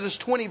 7, Exodus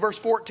 20, verse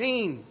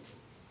 14.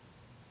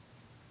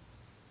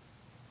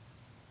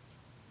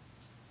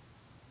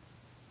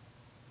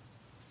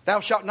 Thou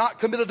shalt not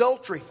commit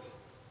adultery.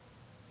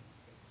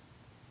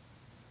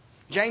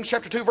 James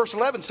chapter 2, verse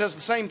 11 says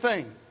the same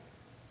thing.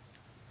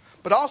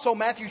 But also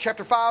Matthew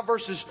chapter 5,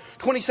 verses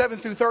 27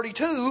 through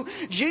 32,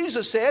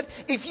 Jesus said,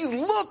 if you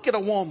look at a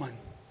woman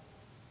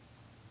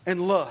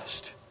and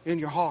lust in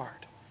your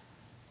heart,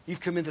 you've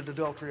committed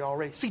adultery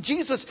already. See,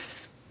 Jesus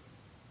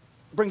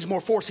brings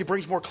more force. He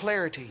brings more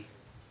clarity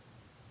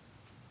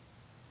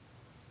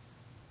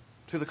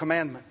to the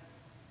commandment.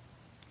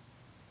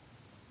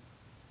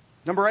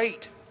 Number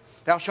 8,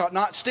 thou shalt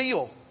not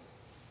steal.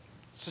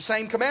 It's the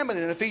same commandment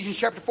in Ephesians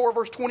chapter 4,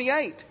 verse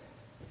 28.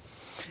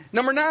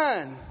 Number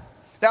 9,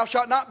 thou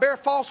shalt not bear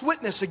false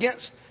witness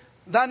against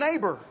thy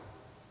neighbor.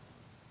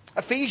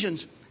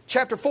 Ephesians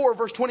chapter 4,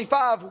 verse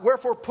 25,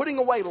 wherefore putting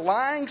away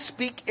lying,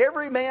 speak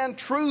every man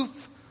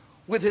truth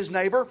with his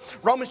neighbor.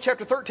 Romans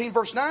chapter 13,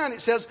 verse 9,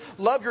 it says,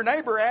 love your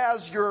neighbor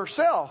as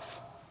yourself.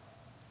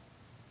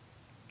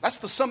 That's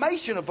the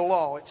summation of the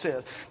law, it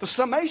says. The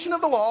summation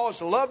of the law is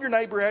to love your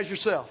neighbor as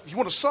yourself. If you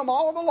want to sum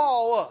all of the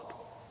law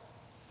up,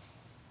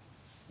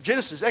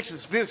 Genesis,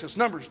 Exodus, Leviticus,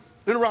 Numbers,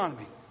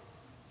 Deuteronomy,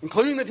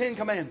 including the 10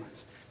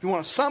 Commandments. If you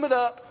want to sum it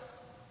up,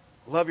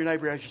 love your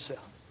neighbor as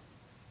yourself.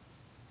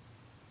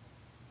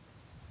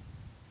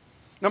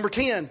 Number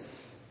 10,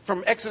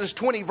 from Exodus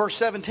 20, verse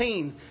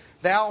 17,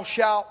 thou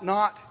shalt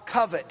not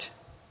covet.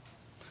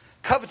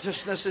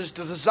 Covetousness is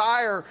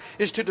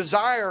to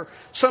desire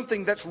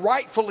something that's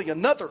rightfully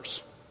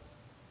another's.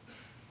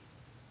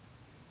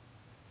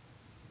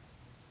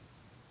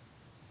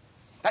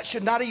 That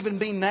should not even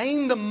be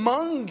named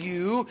among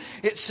you,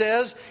 it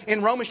says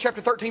in Romans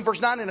chapter 13,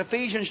 verse 9, and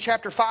Ephesians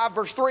chapter 5,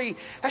 verse 3.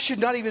 That should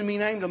not even be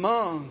named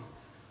among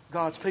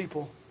God's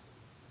people.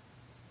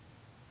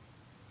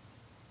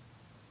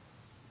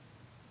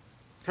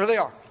 Here they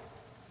are.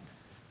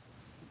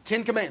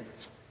 10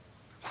 Commandments.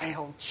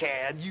 Well,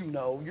 Chad, you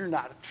know you're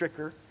not a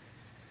tricker.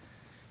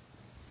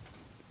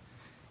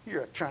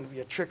 You're trying to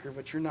be a tricker,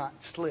 but you're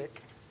not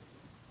slick.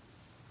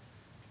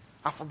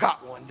 I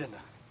forgot one, didn't I?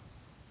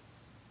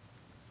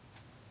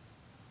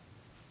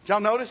 Did y'all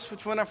notice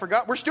which one I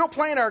forgot? We're still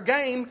playing our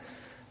game.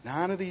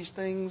 9 of these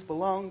things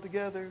belong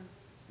together.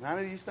 9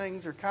 of these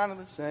things are kind of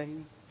the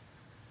same.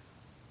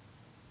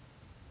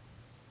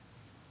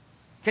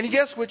 Can you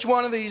guess which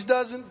one of these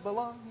doesn't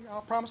belong here? I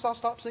promise I'll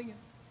stop singing.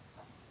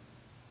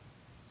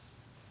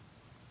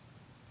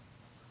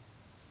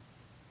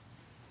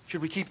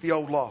 Should we keep the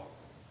old law?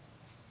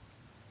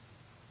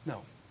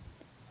 No.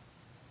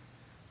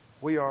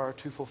 We are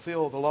to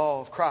fulfill the law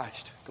of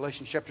Christ.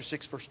 Galatians chapter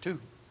 6, verse 2.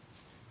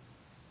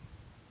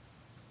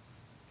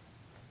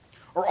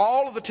 Are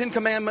all of the 10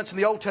 Commandments in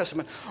the Old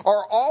Testament,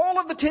 are all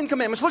of the 10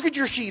 Commandments, look at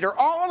your sheet, are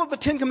all of the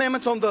 10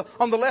 Commandments on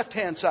the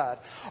left-hand side,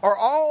 are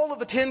all of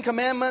the 10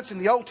 Commandments in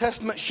the Old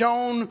Testament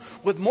shown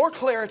with more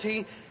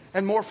clarity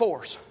and more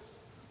force?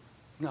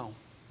 No.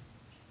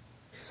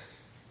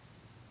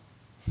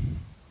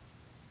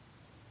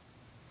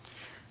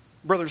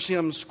 Brother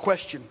Sims'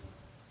 question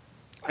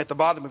at the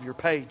bottom of your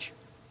page.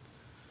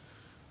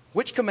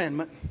 Which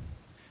commandment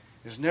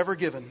is never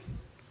given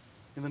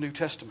in the New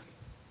Testament?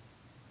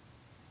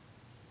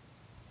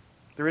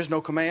 There is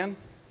no command,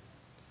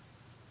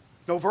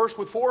 no verse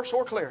with force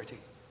or clarity,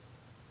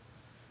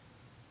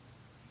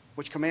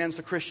 which commands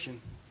the Christian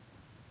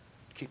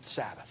to keep the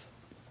Sabbath.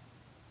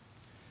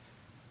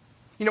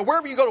 You know,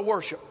 wherever you go to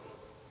worship,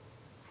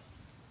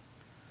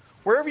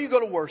 wherever you go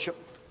to worship,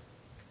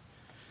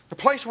 the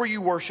place where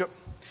you worship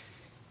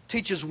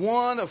teaches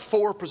one of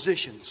four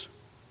positions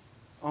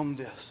on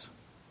this.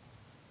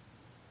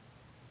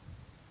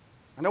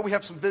 I know we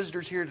have some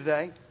visitors here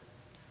today.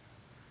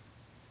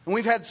 And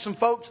we've had some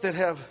folks that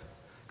have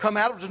come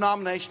out of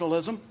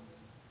denominationalism.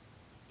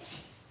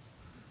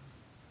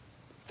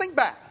 Think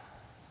back.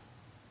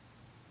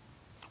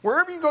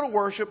 Wherever you go to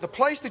worship, the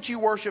place that you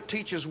worship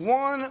teaches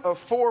one of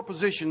four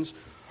positions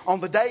on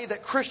the day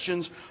that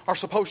Christians are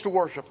supposed to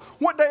worship.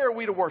 What day are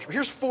we to worship?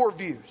 Here's four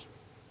views.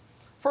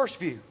 First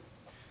view,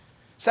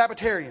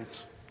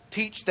 Sabbatarians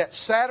teach that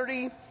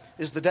Saturday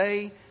is the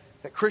day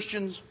that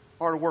Christians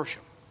are to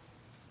worship.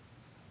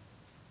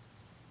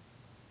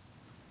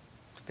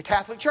 The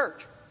Catholic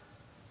Church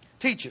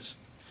teaches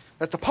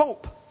that the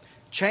Pope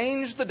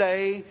changed the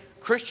day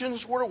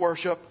Christians were to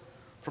worship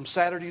from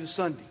Saturday to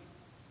Sunday.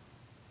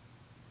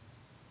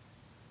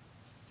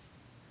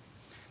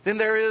 Then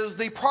there is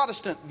the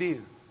Protestant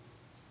view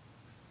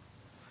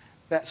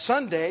that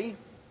Sunday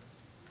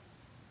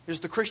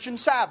is the Christian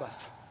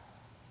Sabbath.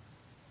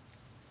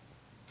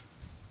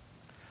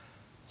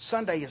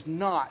 Sunday is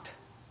not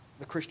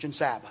the Christian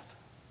Sabbath.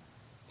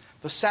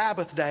 The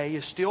Sabbath day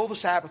is still the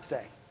Sabbath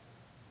day.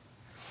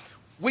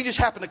 We just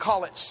happen to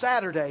call it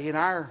Saturday in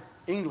our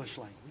English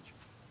language.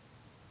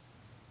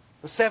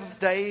 The seventh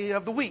day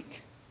of the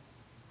week.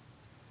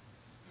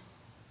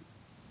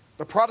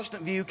 The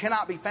Protestant view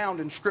cannot be found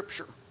in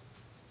Scripture.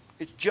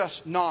 It's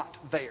just not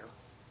there.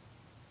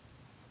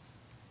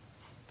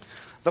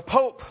 The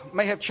Pope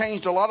may have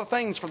changed a lot of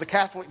things for the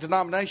Catholic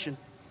denomination,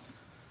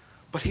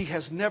 but he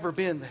has never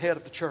been the head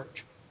of the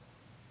church.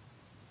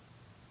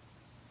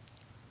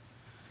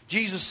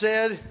 Jesus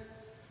said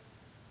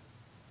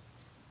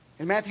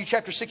in Matthew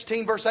chapter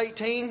 16, verse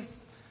 18,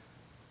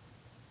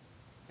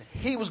 that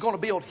he was going to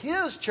build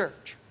his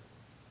church.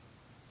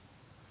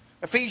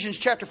 Ephesians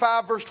chapter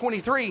 5, verse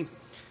 23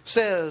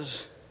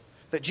 says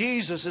that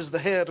Jesus is the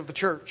head of the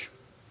church,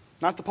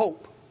 not the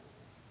Pope.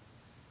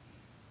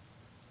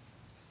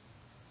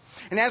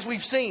 And as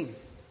we've seen,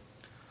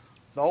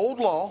 the old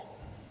law,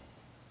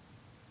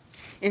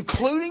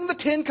 including the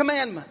Ten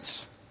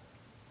Commandments,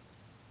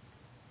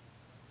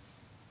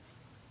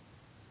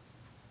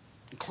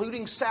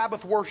 including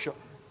Sabbath worship,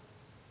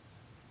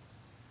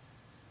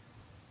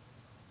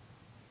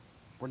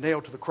 were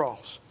nailed to the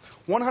cross.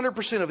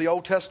 100% of the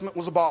Old Testament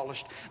was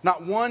abolished.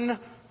 Not one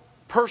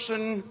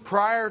person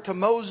prior to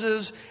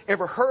Moses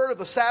ever heard of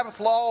the Sabbath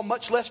law,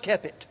 much less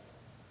kept it.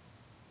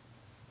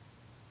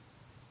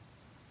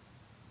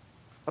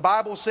 The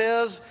Bible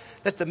says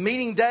that the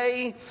meeting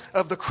day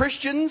of the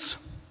Christians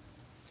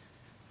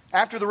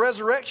after the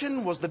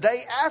resurrection was the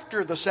day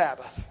after the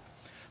Sabbath,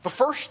 the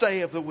first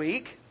day of the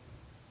week.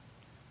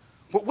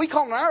 What we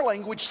call in our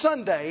language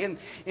Sunday. And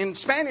in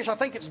Spanish, I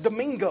think it's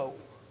Domingo.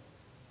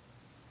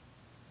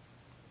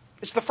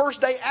 It's the first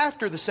day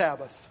after the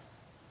Sabbath.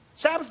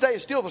 Sabbath day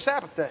is still the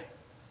Sabbath day.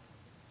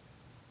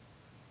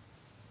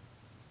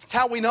 It's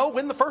how we know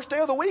when the first day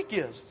of the week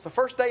is. It's the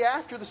first day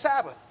after the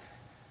Sabbath.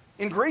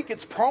 In Greek,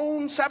 it's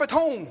pron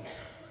sabbaton.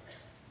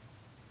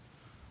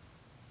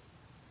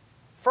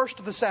 First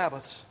of the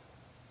Sabbaths.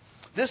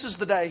 This is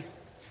the day,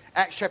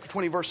 Acts chapter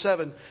 20, verse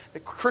 7,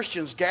 that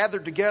Christians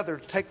gathered together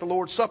to take the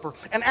Lord's Supper.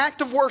 An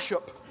act of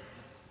worship.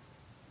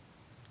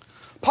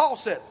 Paul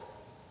said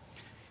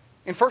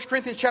in 1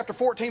 Corinthians chapter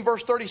 14,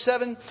 verse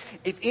 37,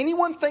 if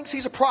anyone thinks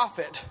he's a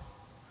prophet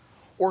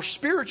or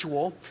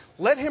spiritual,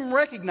 let him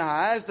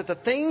recognize that the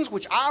things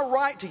which I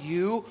write to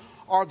you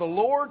are the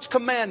Lord's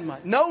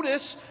commandment.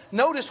 Notice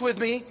with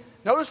me,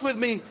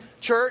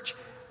 church,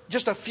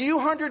 just a few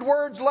hundred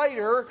words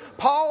later,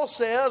 Paul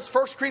says,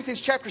 1 Corinthians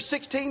chapter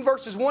 16,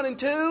 verses 1 and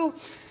 2,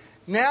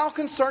 now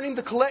concerning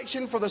the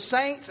collection for the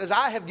saints, as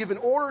I have given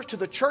orders to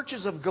the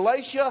churches of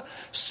Galatia,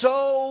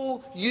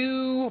 so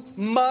you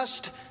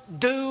must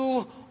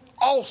do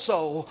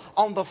also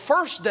on the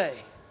first day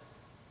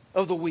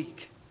of the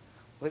week.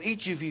 Let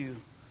each of you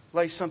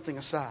lay something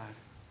aside.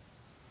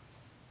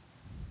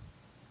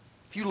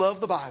 If you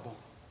love the Bible,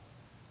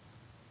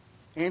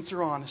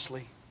 answer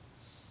honestly.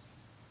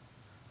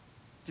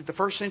 Did the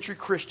first century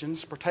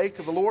Christians partake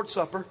of the Lord's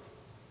Supper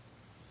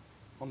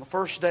on the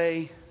first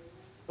day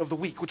of the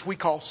week, which we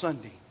call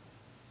Sunday?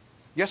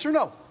 Yes or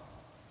no?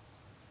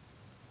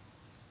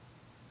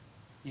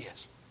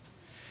 Yes.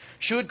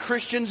 Should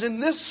Christians in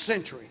this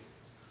century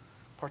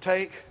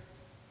partake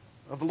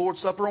of the Lord's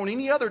Supper on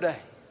any other day?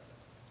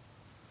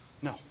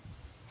 No.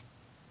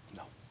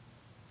 No.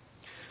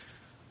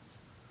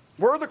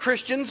 Were the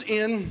Christians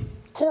in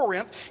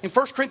Corinth, in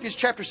 1 Corinthians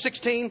chapter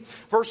 16,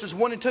 verses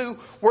 1 and 2,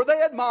 were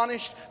they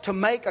admonished to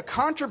make a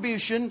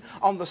contribution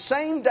on the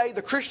same day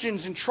the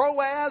Christians in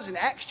Troas, in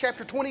Acts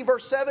chapter 20,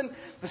 verse 7,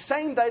 the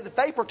same day that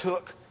they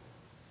partook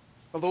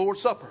of the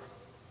Lord's Supper?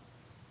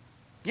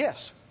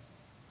 Yes.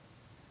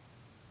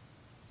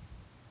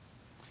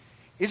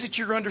 Is it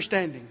your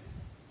understanding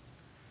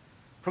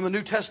from the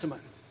New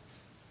Testament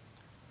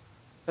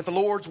that the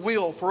Lord's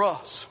will for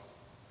us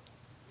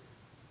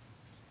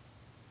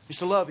is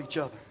to love each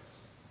other?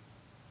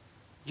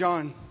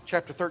 John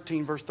chapter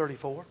 13, verse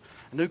 34.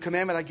 A new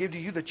commandment I give to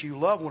you, that you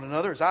love one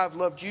another. As I have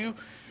loved you,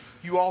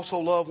 you also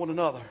love one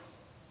another.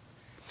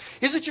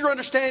 Is it your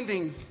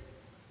understanding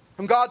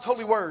from God's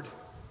holy word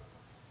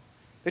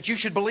that you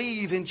should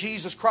believe in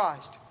Jesus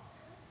Christ?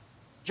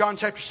 John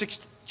chapter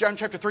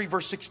 3,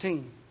 verse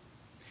 16.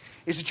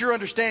 Is it your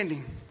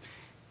understanding?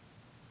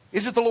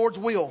 Is it the Lord's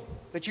will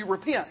that you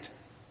repent?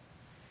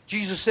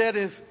 Jesus said,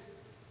 if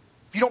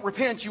you don't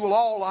repent, you will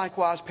all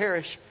likewise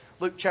perish.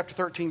 Luke chapter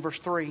 13, verse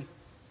 3.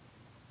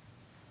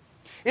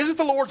 Is it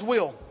the Lord's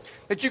will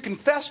that you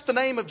confess the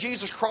name of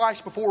Jesus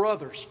Christ before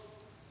others?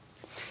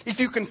 If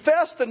you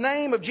confess the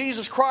name of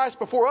Jesus Christ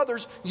before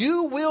others,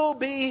 you will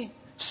be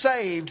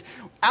saved.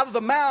 Out of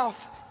the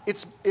mouth,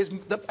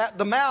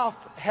 the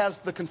mouth has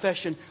the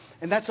confession,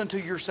 and that's unto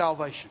your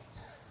salvation.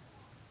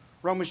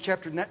 Romans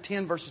chapter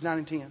 10, verses 9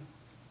 and 10.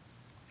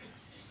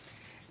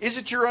 Is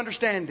it your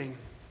understanding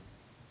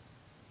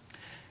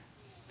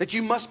that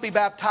you must be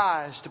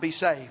baptized to be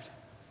saved?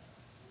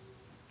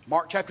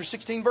 Mark chapter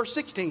 16, verse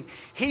 16.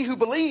 He who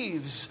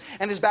believes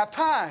and is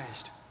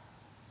baptized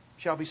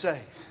shall be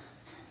saved.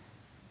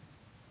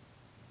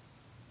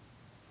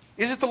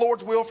 Is it the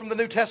Lord's will from the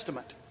New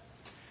Testament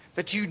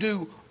that you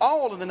do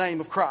all in the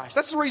name of Christ?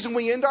 That's the reason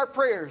we end our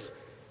prayers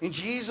in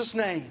Jesus'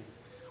 name.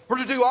 We're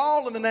to do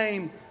all in the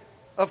name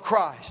of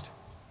Christ.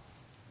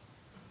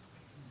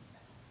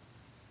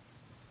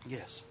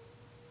 Yes.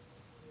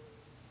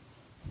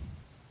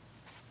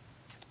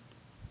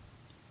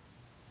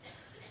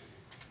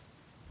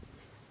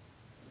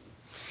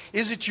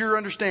 Is it your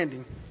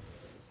understanding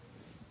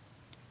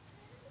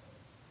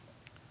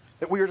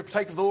that we are to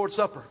partake of the Lord's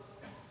Supper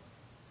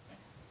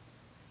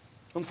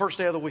on the first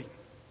day of the week?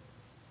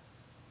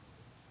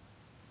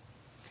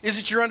 Is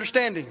it your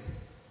understanding?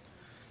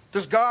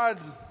 Does God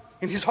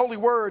in His holy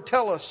word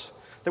tell us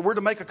that we're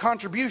to make a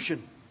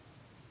contribution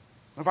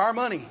of our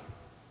money,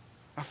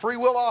 a free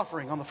will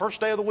offering on the first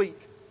day of the week?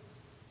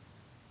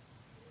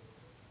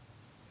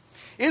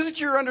 Is it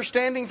your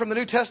understanding from the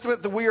New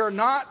Testament that we are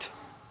not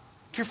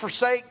to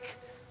forsake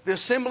the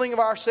assembling of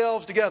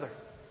ourselves together,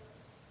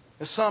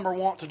 as some are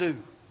wont to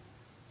do?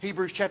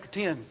 Hebrews chapter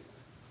 10,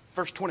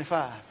 verse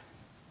 25.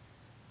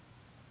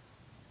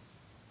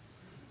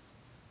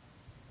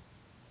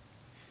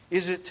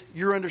 Is it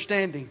your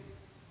understanding?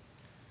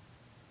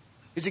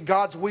 Is it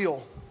God's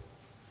will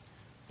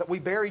that we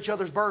bear each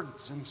other's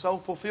burdens and so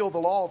fulfill the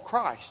law of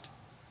Christ?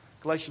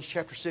 Galatians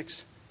chapter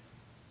 6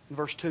 and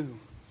verse 2.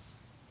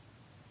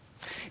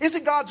 Is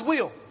it God's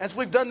will, as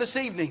we've done this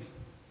evening,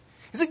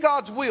 is it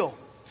God's will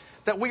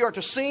that we are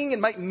to sing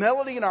and make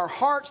melody in our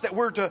hearts, that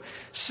we're to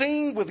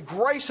sing with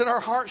grace in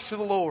our hearts to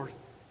the Lord?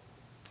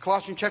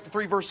 Colossians chapter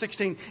 3, verse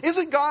 16. Is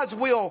it God's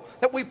will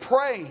that we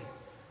pray?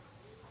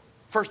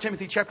 1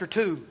 Timothy chapter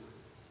 2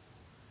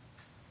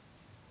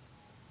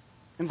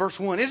 and verse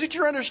 1. Is it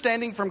your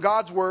understanding from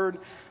God's word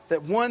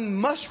that one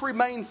must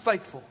remain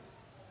faithful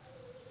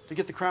to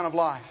get the crown of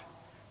life?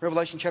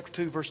 Revelation chapter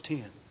 2, verse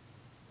 10.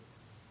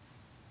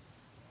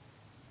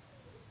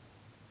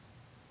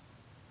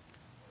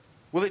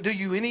 Will it do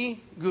you any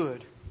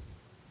good?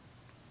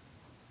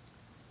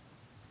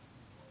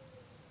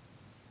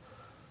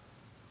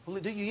 Will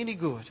it do you any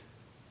good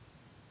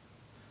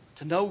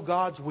to know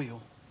God's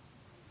will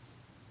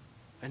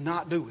and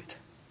not do it?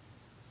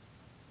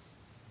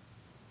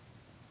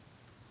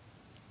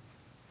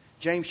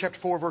 James chapter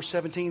 4, verse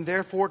 17.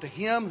 Therefore, to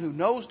him who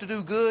knows to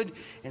do good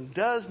and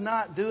does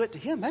not do it, to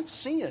him that's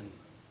sin.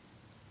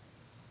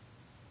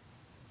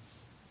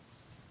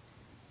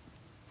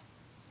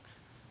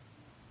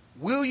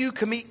 Will you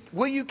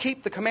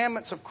keep the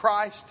commandments of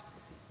Christ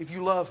if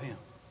you love Him?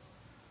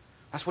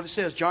 That's what it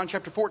says. John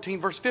chapter 14,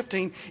 verse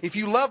 15. If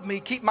you love me,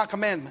 keep my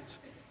commandments.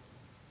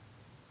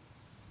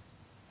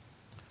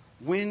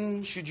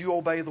 When should you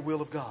obey the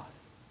will of God?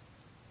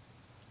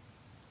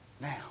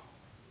 Now.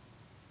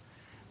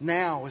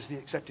 Now is the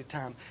accepted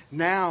time.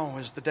 Now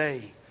is the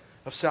day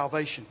of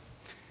salvation.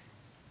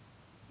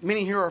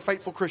 Many here are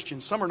faithful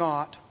Christians. Some are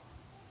not.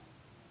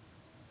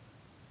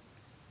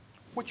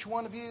 Which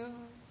one of you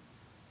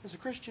is a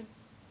Christian?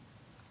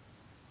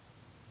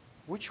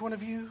 Which one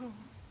of you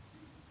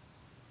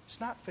is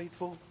not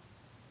faithful?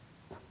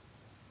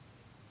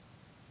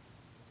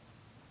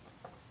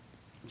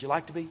 Would you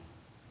like to be?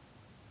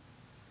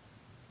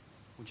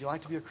 Would you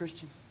like to be a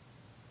Christian?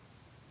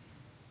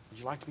 Would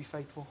you like to be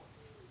faithful?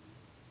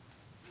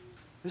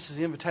 This is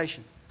the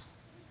invitation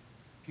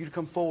for you to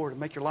come forward and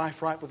make your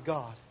life right with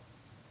God.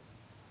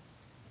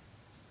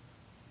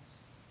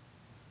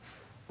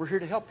 We're here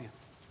to help you.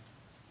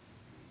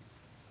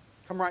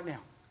 Come right now.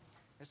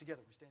 As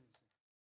together we stand.